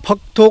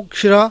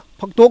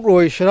phaktok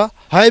roi shira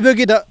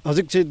haibagi da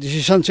hajik che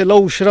decision che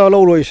lo shira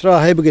lo roi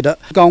shira haibagi da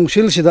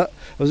council sida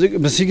hajik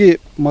masigi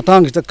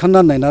matang ta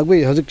khanna naina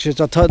gui hajik che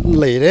chatha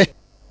leire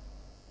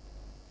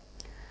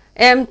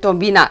M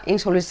Tombina ing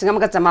solusingam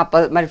ga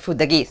chamapal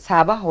marfudagi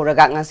saba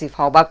horaga ngasi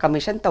fawba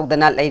commission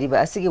tawdana leiriba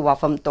asigi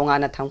wafam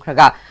tongana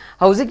thamkhraga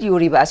hauzik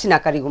yuriba asina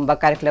karigumba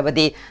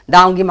karklabadi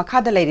dawngi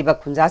makhada leiriba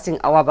khunja sing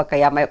awaba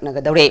kaya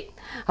mayoknaga dawre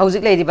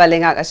hauzik leiriba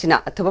lenga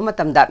asina athuba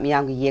matamda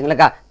miyamgi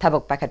yenglaga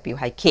thabak pakhat piu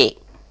haike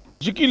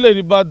Jiki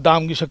leiriba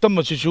damgi saktam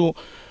masisu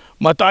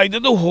mataida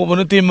do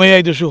hobanate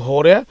mayai su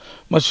hore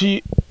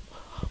masi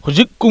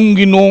hujik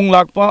kungi nong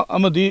lakpa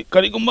amadi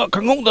karigumba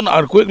khangongdana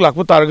earthquake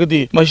lakpa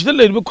targadi masida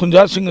leiriba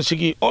khunja sing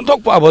asigi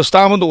onthokpa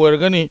avastha amado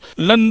oirgani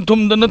lan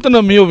thumda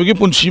natana miyobigi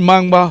punsi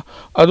mangba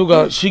aduga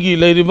sigi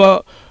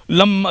leiriba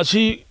lam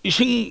asi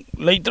ising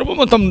leitraba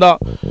matamda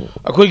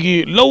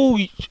akhoi lau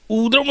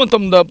udra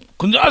matamda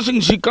khunja sing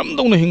si kam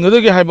dong na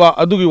hingada ge haiba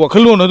adugi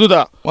wakhalon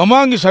aduda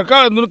mamangi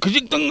sarkar adu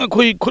khijitang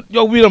akhoi khut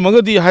yaubira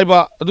magadi haiba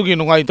adugi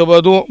nungai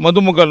taba adu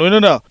madumuga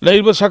loinana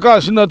leiba sarkar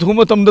sina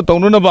thuma tamda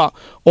tonuna ba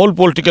all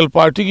political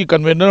party ki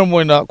convener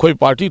moina khoi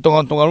party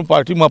tongan tongan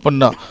party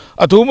mapanna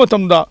athuma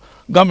tamda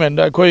government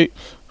akhoi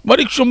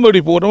marik sumba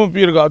report ama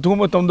pirga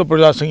athuma tamda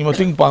praja singi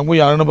mating pangbu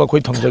yarana ba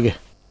khoi thamjage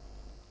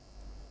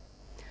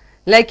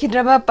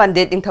Laikhidraba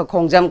Pandit Ingthau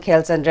Khongjam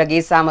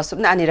Khelchandragi Sama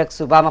Subna Anirak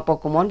Suba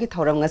Mapokumon ki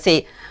thoram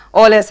ngase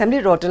All Assembly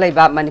Road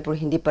Laiba Manipur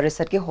Hindi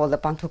Parisat ki hall da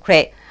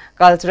pangthukre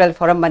Cultural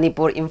Forum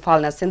Manipur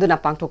Imphal na Sinduna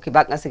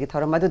pangthukibak ngase ki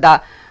thoram aduda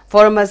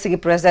Forum asigi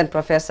President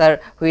Professor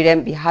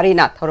Huirem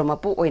Biharina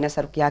thoromapu oina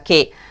sarukya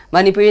ke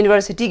Manipur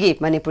University ki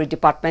Manipur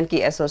Department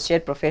ki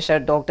Associate Professor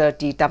Dr.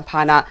 T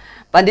Tamphana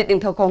Pandit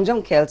Ingthau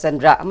Khongjam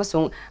Khelchandra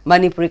amasung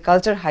Manipuri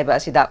Culture haiba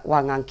asida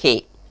wangang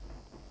ke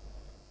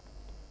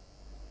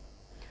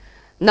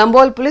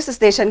Nambol Police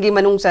Station gi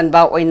manung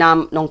chanba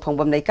oinam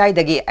nongthongbam laikai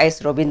dagi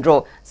Ais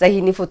Robindro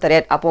sahi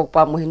nifutaret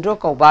apokpa Mohindro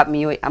kauba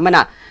mioi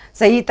amana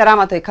sahi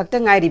taramatoi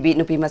khakta ngairibi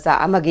nupi masa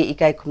amagi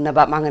ikai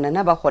khumnaba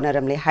mangananaba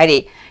honaramle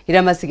haire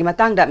hiramasigi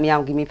matangda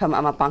miyamgi mifam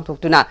ama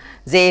pangthoktuna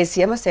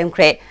JAC ama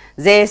semkhre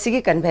JAC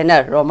gi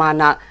convener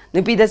Romana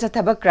nupi da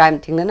chathabak crime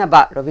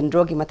thingnanaba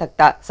Robindro gi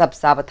mathakta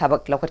sabsaba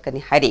thabak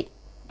lokhatkani haire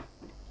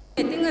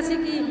meeting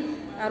asigi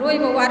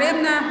roiba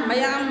waremna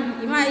mayam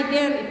ima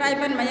iben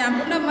ipaipan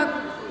mayam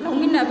punamak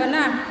Nongmina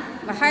bana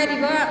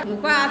mahairiba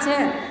nupa ase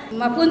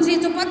mapunsi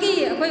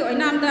chupaki akoi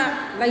oinamda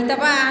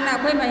laitaba ana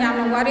akoi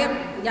mayam warem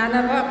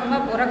janaba ma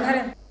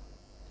borakhare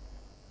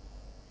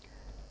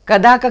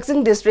Kada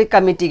Kaksing District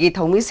Committee gi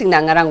thomi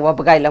singna ngarang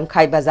wabagai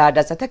lamkhai bazar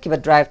da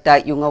chathakiba drive ta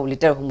yungau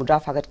liter humudra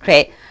fagat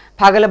kre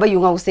phagalaba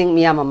yungau sing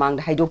miyam amang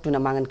da haidok tuna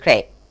mangan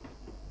kre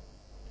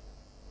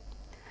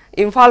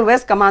Imphal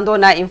West Commando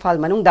na Imphal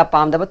manung da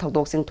pamdaba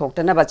thodok sing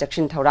thoktana ba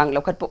jakshin thorang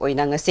lokhatpu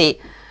oina ngase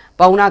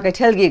Pauna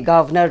Kaithel gi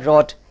Governor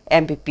Road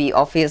MPP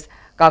Office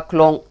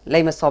Kaklong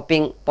Laima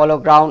Shopping Polo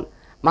Ground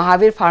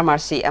Mahavir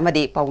Pharmacy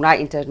amadi Pauna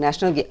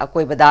International gi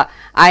akoibada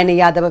aina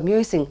yadaba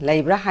music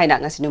leibra haina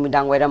ngasi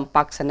numidang wairam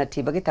pak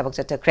sanati bagi tabak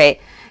chatakre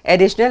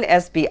additional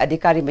SP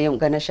adhikari mayung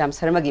Ganasham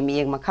Sharma gi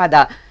miyeng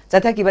makhada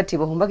chathakiba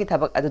thibo humba gi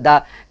tabak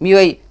aduda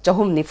mioi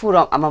chahum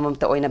nifurom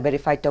amamamta oina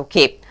verify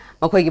tawke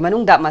makhoi gi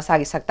manungda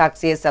masagi saktak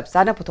se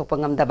sabsana puthokpa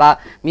ngamdaba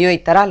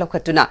mioi tara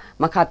lokhatuna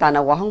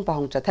makhatana wahong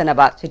pahong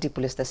chathanaba city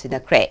police ta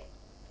sinakre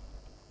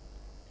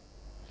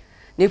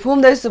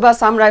Nifum da suba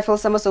Sam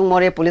Rifles amasung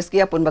More Police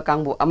ki apunba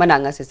kangbu amana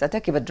ngasi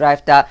chathakiba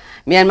drive ta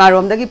Myanmar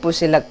romdagi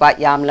pusilakpa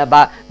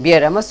yamlaba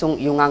beer amasung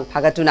yungang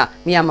phagatuna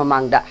miyam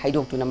mamangda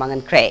haidoktuna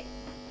mangan kre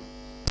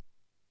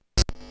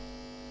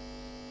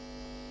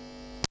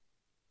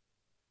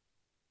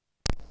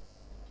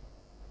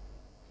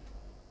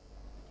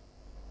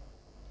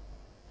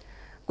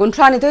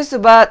Kuntrani to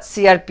suba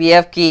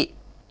CRPF ki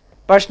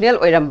Personnel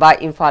oiramba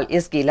Imphal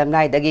East ki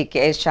lamnai dagi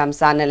KS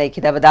Shamsana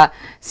laikhidabada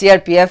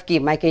CRPF ki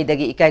maikai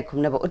dagi ikai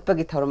khumnaba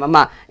utpagi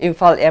thoromama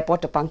Imphal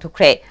Airport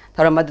pangthukre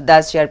thoromadda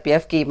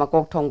CRPF ki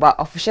makok thongba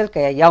official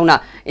kaya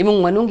yauna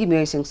imung manungi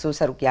myoising su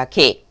sarukya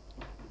ke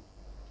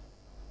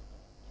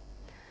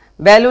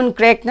Balloon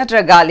crack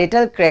natraga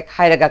little crack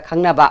hairaga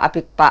khangnaba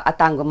apikpa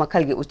atango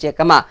makhalgi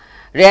uchekama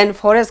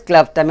Rainforest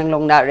Club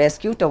Tamenglong na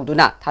rescue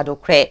tawduna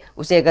thadokre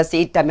usega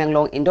si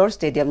Tamenglong Indoor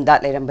Stadium da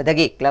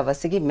leirambadagi club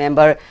asigi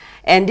member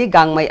Andy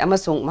Gangmai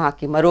amasung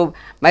mahaki marub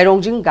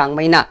Mairongjing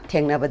Gangmai na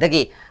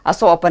thengnabadagi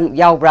aso open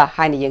yaubra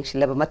haina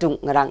yengsilaba matung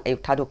ngarang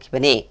ayuk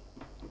thadokibane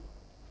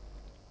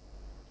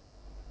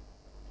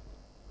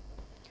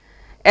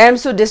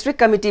MSU District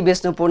Committee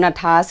Bisnupurna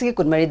Thasigi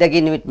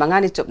Kunmaridagi Nimit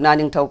Mangani Chupna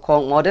Ningthau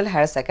Khong Model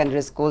Higher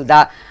Secondary School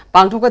da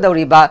Pangthuka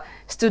Dauriba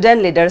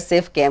Student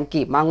Leadership Camp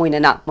ki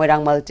Manguinana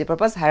Moirang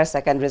Multipurpose Higher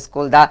Secondary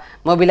School da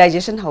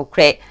Mobilization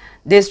Hokre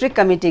District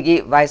Committee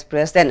ki Vice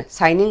President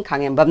Signing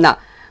Khangembamna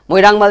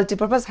Moirang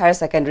Multipurpose Higher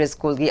Secondary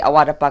School ki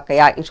awarapa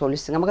kaya incholi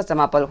singamaga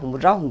samapal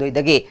humudra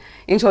humdoidagi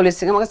incholi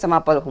singamaga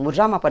samapal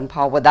humudra mapan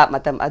phawbada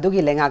matam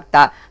adugi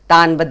lengakta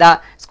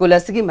tanbada school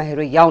asigi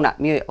mahiru yauna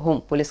mi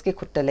hum police ki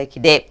khutta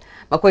lekhide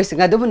makoi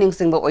singa dubu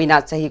ningsingba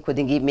oina chahi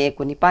khudingi me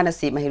kunipana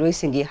si mahiroi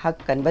singi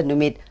hak kanba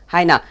numit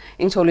haina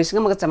incholi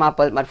singamaga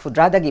samapal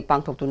marfudra dagi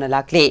pangthoktuna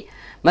lakle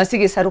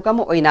masigi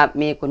sarukama oina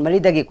me kunmari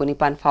dagi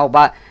kunipan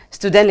phawba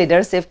student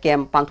leadership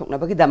camp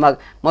pangthoknabagi damak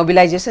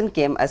mobilization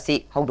camp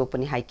asi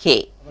hawdokpani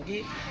haike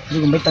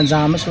Digumba tanza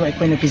amasu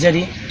aikoina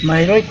pizari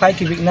mahiroi khwai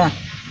kibikna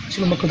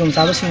sigumba khudong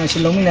sabasing asi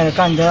longmina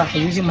kanda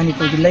hawiji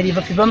Manipur gi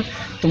lairiba fibam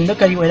tungda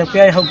kari oirakpa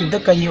yai hawkibda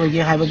kari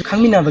oige haibadu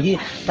khangmina bagi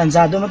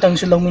tanza do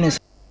matangsu longmina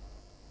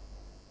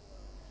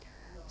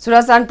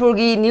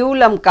Surasanpurgi New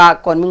Lamka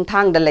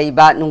Konmingthang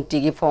Dalaiba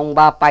Nungtigi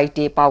Fongba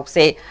Paite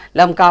Paukse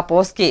Lamka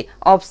Poski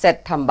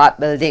Offset Thamba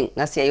Building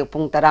Ngasi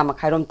Ayupung Tara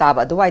Makhairom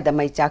Taba Duwai da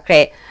Mai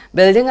Chakre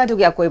Building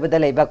adugi akoiba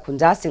dalaiba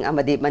Kunja Sing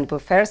amadi Manipur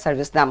Fair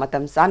Service na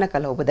matam sana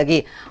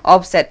kalhobadagi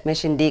offset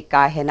machine di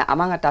ka hena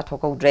amanga ta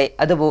thokodre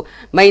adubu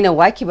maina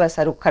waikiba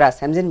saruk khara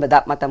samjin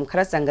bada matam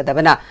khara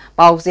sangadabana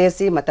pause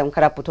si matam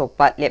khara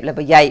puthokpa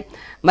leplaba yai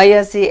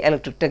maya si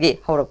electric tagi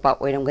horakpa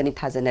oiramgani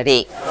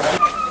thajanare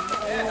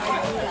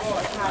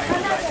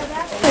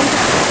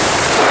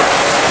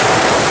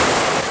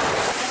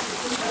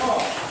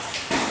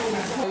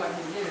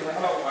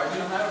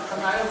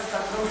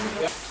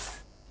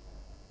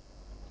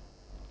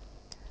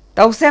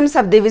Tausem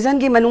subdivision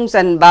ki manung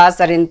san ba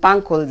sarin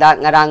pangkhul da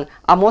ngarang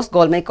amos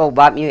golmai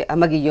kauba mi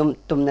amagi yum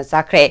tumna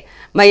sakre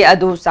mai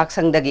adu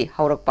saksang dagi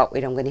haurakpa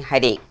oiramgani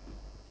haide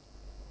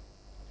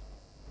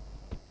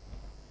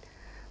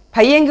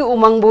Phayeng gi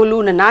umang bolu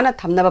na nana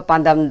thamnaba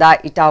pandam da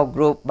Itau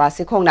group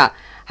basikhongna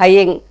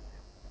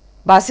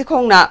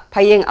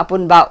Phayeng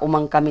apunba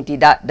umang committee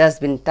da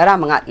dustbin tara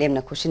manga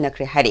lemna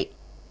khusinakre haide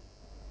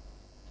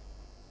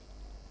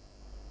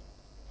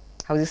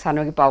Hauji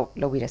sanogi pau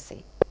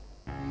lowirase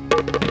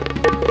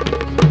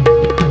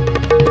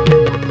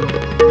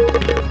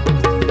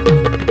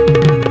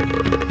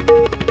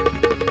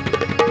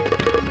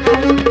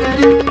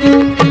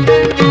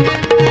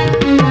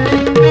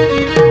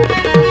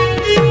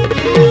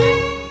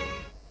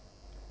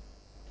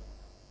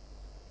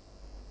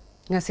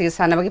Ngasi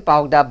sanabagi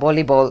pauda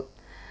volleyball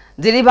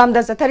Dilibam da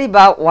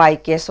sathariba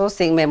YK So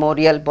Singh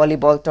Memorial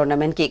Volleyball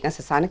Tournament ki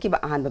ngasi sanaki ba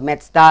ahan ba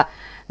match da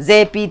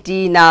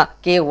JPT na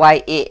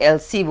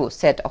KYALC bu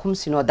set ahum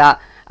sinoda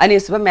ani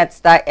suba match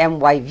da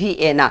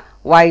MYVA na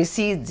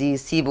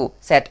YCGC bu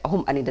set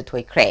ahum ani da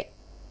thoi kre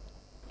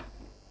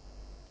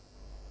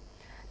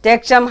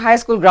Tekcham High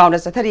School Ground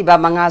sathariba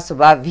manga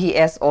suba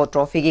VSO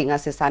Trophy gi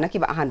ngasi sanaki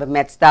ba ahan ba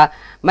match da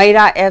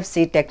Maira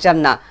FC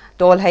Tekcham na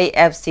Tolhai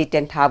FC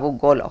Tenthabu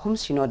goal ahum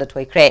sino da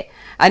thoikre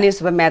ani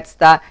suba match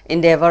da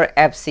Endeavor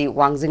FC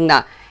Wangjing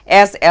na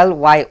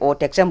SLYO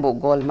Tekchambu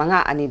goal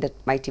manga ani da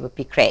maiti ba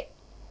pikre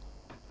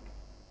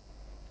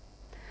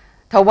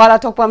Thawala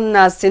Thokpam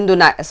na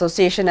Sinduna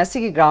Association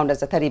asigi ground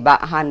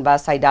sathariba ahan ba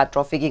Saida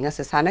Trophy gi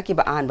ngasi sanaki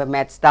ba ahan ba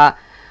match da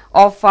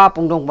Offa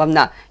Pungdong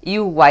Bamna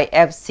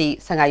UYFC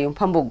Sangayum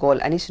Pambu goal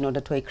ani sino da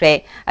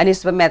thoikre ani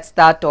suba match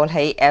da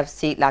Tolhai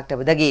FC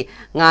laktabadagi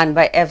ngan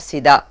by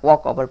FC da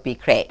walkover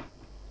pikre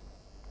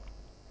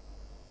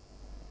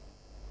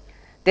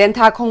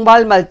Tentha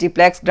Khongbal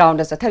Multiplex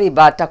Ground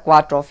sathariba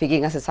Takwa Trophy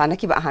gi ngasi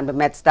sanaki ba ahan ba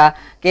match da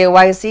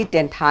KYC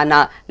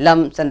Tenthana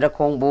Lam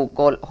Chandrakhongbu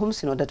goal hum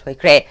sino da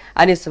thoikre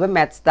ani suba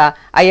match da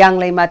Ayang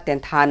Leima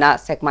Tenthana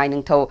Sekmai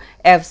Ningtho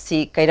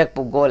FC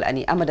Kairakpu goal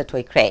ani amada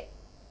thoikre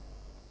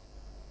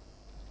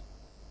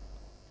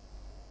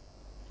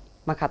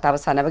Makata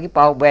sanabagi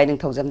pau boy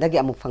Ningtho jamdagi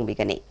amuk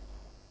fangbigani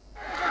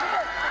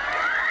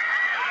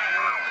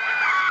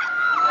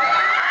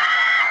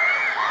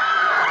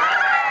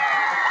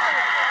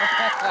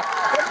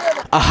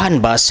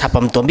Ahanba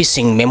Sapam Tombi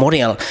Singh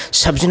Memorial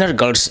Sub-Junior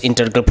Girls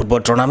Interclub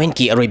Football Tournament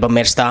ki aroiba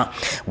match ta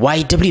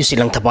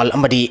YWC Langthapal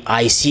amadi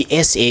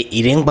ICSA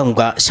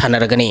Irengbamga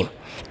sanaragani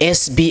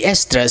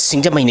SBS Trust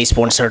Singjamaini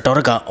sponsor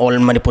Torga All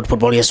Manipur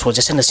Football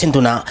Association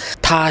Sinduna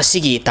Tha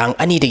Sigi Tang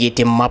Ani Degi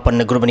Team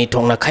Mapan Grubani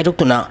Thongna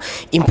Khaidokuna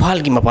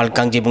Imphal gi Mapal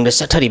Kangjebung da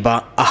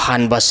Sathariba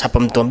Ahanba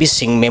Sapam Tombi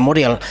Singh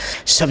Memorial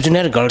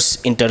Sub-Junior Girls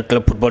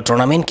Interclub Football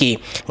Tournament ki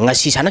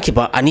ngasi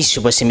sanakiba ani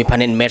suba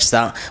semi-final match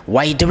da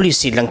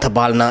YWC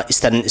Langthapal na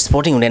Eastern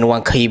Sporting Union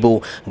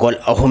Wangkhaibu goal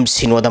ahum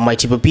sinoda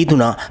maitiba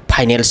piduna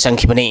final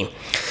sangkhibani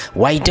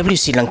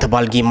YWC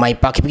Langthapal gi mai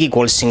pakibgi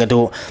goal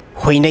singadu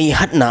hoinai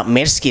hatna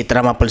match ki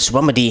Tramapal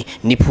subamadi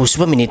nipu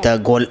suba minita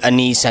goal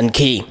ani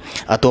sankhi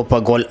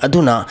atopa goal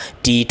aduna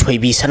T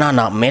Thoibi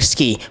Sanana match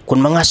ki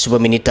kunmanga suba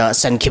minita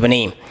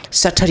sankhibani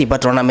Sathariba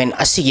tournament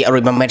asigi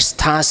aroiba match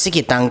tha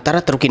sigi tang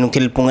taratruki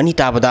nungtil pungani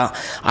tabada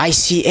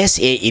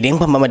ICSA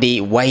Irengbam amadi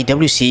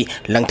YWC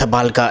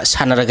Langthapal ka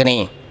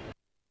sanaragani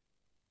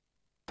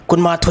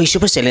Kunma Thoi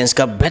Super Challenge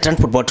ka Veteran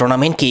Football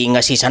Tournament ki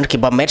ngasi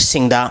sankiba match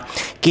singda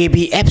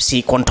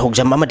KBFC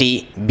Konthokjam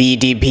amadi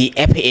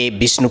BDBFA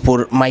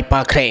Bisnupur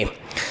Maipakre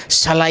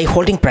Salai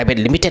Holding Private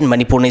Limited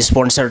Manipur ni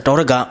sponsor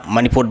Toraga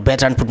Manipur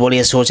Veteran Football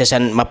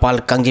Association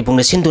Mapal Kangjibung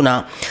na Sinduna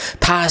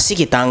Tha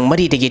Sigi Tang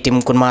Mari Degi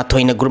Team Kunma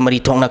Thoi na Group Mari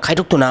Thongna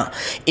Khaidoktuna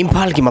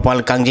Imphal ki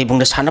Mapal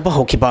Kangjibung na Sanaba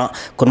Hokiba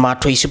Kunma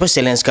Thoi Super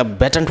Challenge ka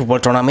Veteran Football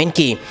Tournament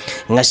ki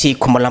ngasi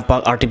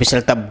Khumalampak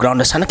Artificial Turf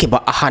Ground na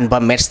sanakiba ahanba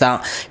match da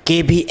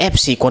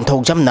KBFC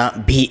Konthokjam na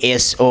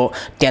BSO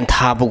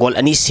Tentha Bugol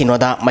ani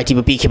sinoda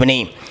maitiba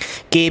pikibani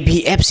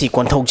KBFC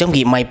Konthokjam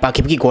gi mai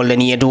pakibgi goal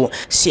ani adu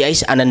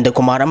CIS Anand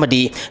Kumar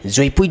amadi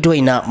Joypui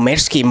Doina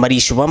match ki mari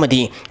suba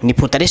madi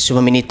niputare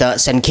suba minita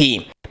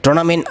sanki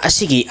tournament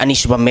असिगी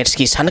अनिसुबा match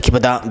की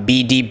सानखिबदा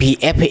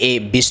BDBFA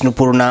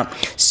बिष्णुपुरना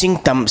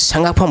Singtam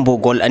संगाफमबु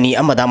गोल अनि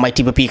अमदा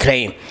माइटिबा पीखरे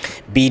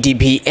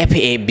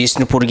BDBFA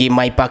Bishnupur की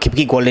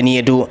माइपाखिबगी गोल अनि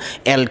अदु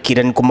L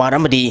Kiran Kumar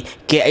अमदी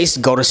KS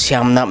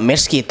गौरश्यामना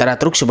match की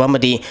 33 सुबा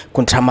अमदी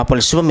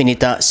 38 सुबा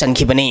minute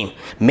सनखिबनी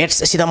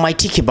match असिदा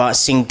माइटिखिबा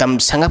Singtam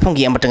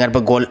संगाफमगी अमतंगरबा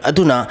गोल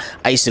अदुना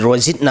ice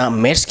रोजितना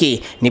match की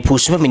 90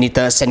 सुबा minute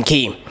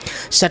सनखि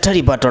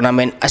सथरिबा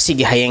tournament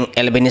असिगी हयेंग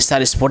 11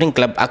 star sporting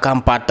club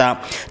अकामपाता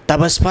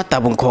तबस्पा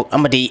ताबुंखोक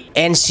अमदी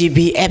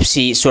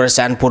NCBFC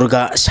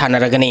सुरसानपुरगा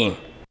सानरगनी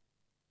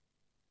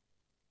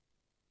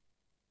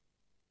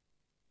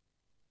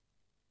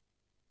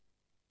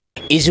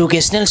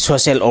Educational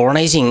Social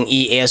Organizing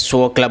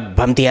ESO Club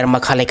Bamtiar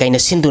Makhale kaina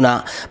sinduna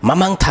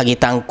mamang thagi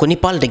tang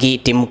kunipal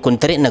dagi team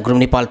kuntare na group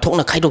nipal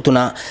thokna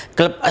khaidokuna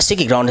club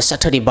asigi ground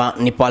sathariba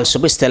Nepal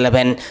Subist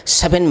 11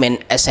 7-man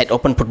aside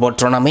open football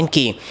tournament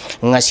ki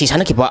ngasi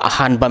sanakiba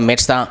ahanba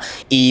match ta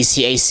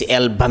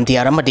ECACL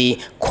Bamtiar amadi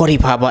khori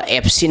phaba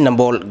FC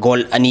Nambol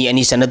goal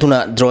ani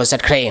sanaduna draw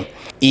satkre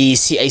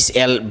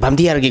ECACL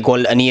Bamtiar gi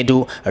goal ani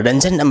adu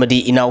Ranjan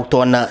amadi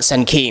inautona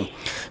sanki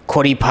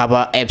खोरी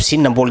फाबा FC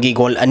Nambol की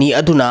गोल अनि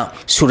अदुना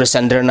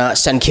सूरचंद्रना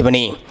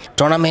सनखिबनी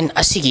tournament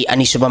असिगी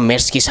अनिसुबा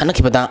match की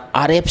सानखिबदा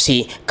RFC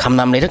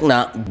खमनाम लेरकना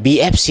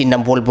BFC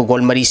Nambol बु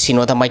गोल मरी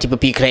Sinoda माइटिबा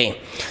पीखरे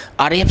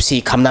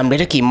RFC खमनाम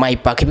लेरकी माइ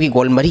पाखिबगी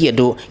गोल मरी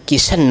अदु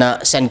किसनना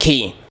सनखि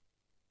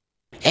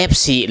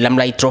FC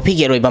लमलाई trophy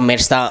के रोइबा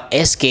match ता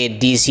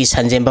SKDC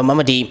संजेंबा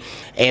ममदी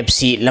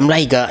FC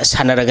लमलाई गा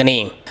सानरगनी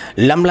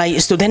लमलाई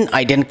स्टूडेंट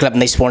आइडेंट क्लब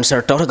ने स्पॉन्सर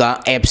तौरगा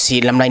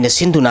FC लमलाई न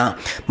सिंधुना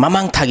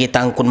ममांग थागे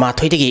तांग कुनमा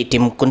थोइदगी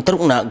team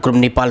कुंतरुकना group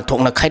Nepal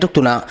थोकना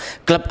खाइदोक्तुना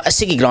club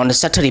असिगी ground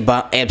सथरिबा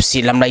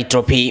FC लमलाई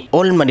trophy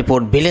all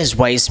Manipur village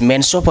wise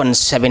mains open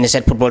 7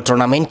 set football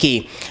tournament की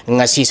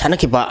ngasi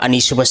sanakhiba ani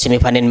suba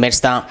semifinal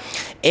match ta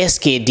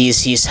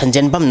SKDC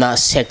संजेंबमना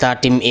sector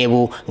team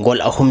एबु गोल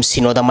अहुम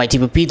Sinoda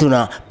माइटिबु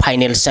पीदुना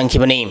final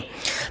संखिबनी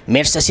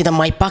match असिदा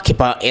माइ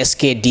पाखिबा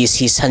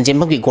SKDC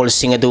संजेंबमगी गोल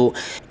सिंगदु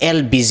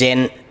L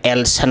Bijen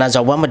L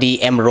सनाजावा मदी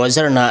M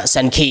Roger ना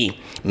सनखी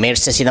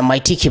match असिदा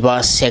mighty खिबा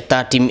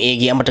sector team ए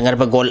गी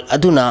अमतंगरबा गोल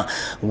अदुना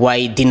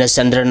Y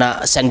दिनचंद्र ना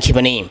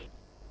सनखिबनी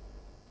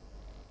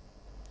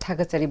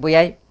थागचरी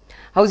बुयाई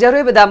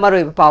हौजरोइबदा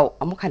मरोइबा पाउ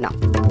अमुखना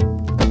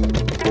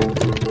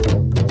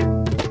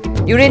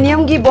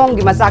uranium की Bong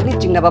की मसाकनी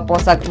चिंगनबा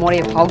पोसक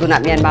मोरे फाउदुना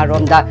Myanmar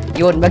रोमदा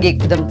योनबगी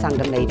खुदम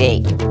चांगदम लेरे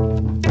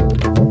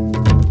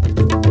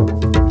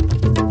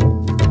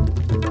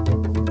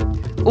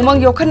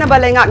उमंग योखनबा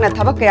लेंगाकना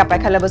थबक कया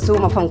पाइखलबसु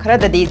मफम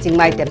खरददी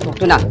चिंगमाइ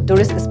तेमथोक्तुना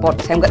टूरिस्ट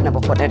स्पॉट सेमगतनबा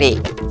होटरे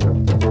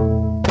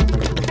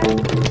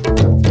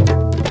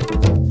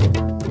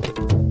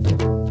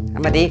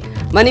अमदे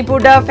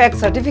मणिपुरदा फैक्ट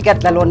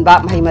सर्टिफिकेट ललोनबा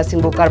महिमा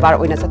सिंबु कारबार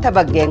ओइना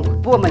सथबा गैंग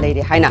खुपु अमा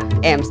लेरे हाइना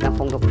एम्स ना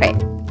फोंगदोखरे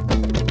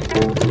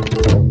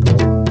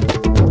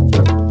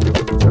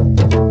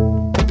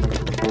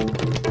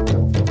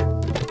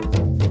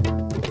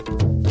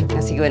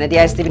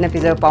DSTV na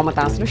pizaw pa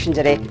matang solution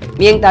jare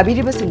miyang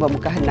tabiri ba singba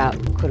mukahana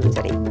kurung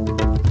jare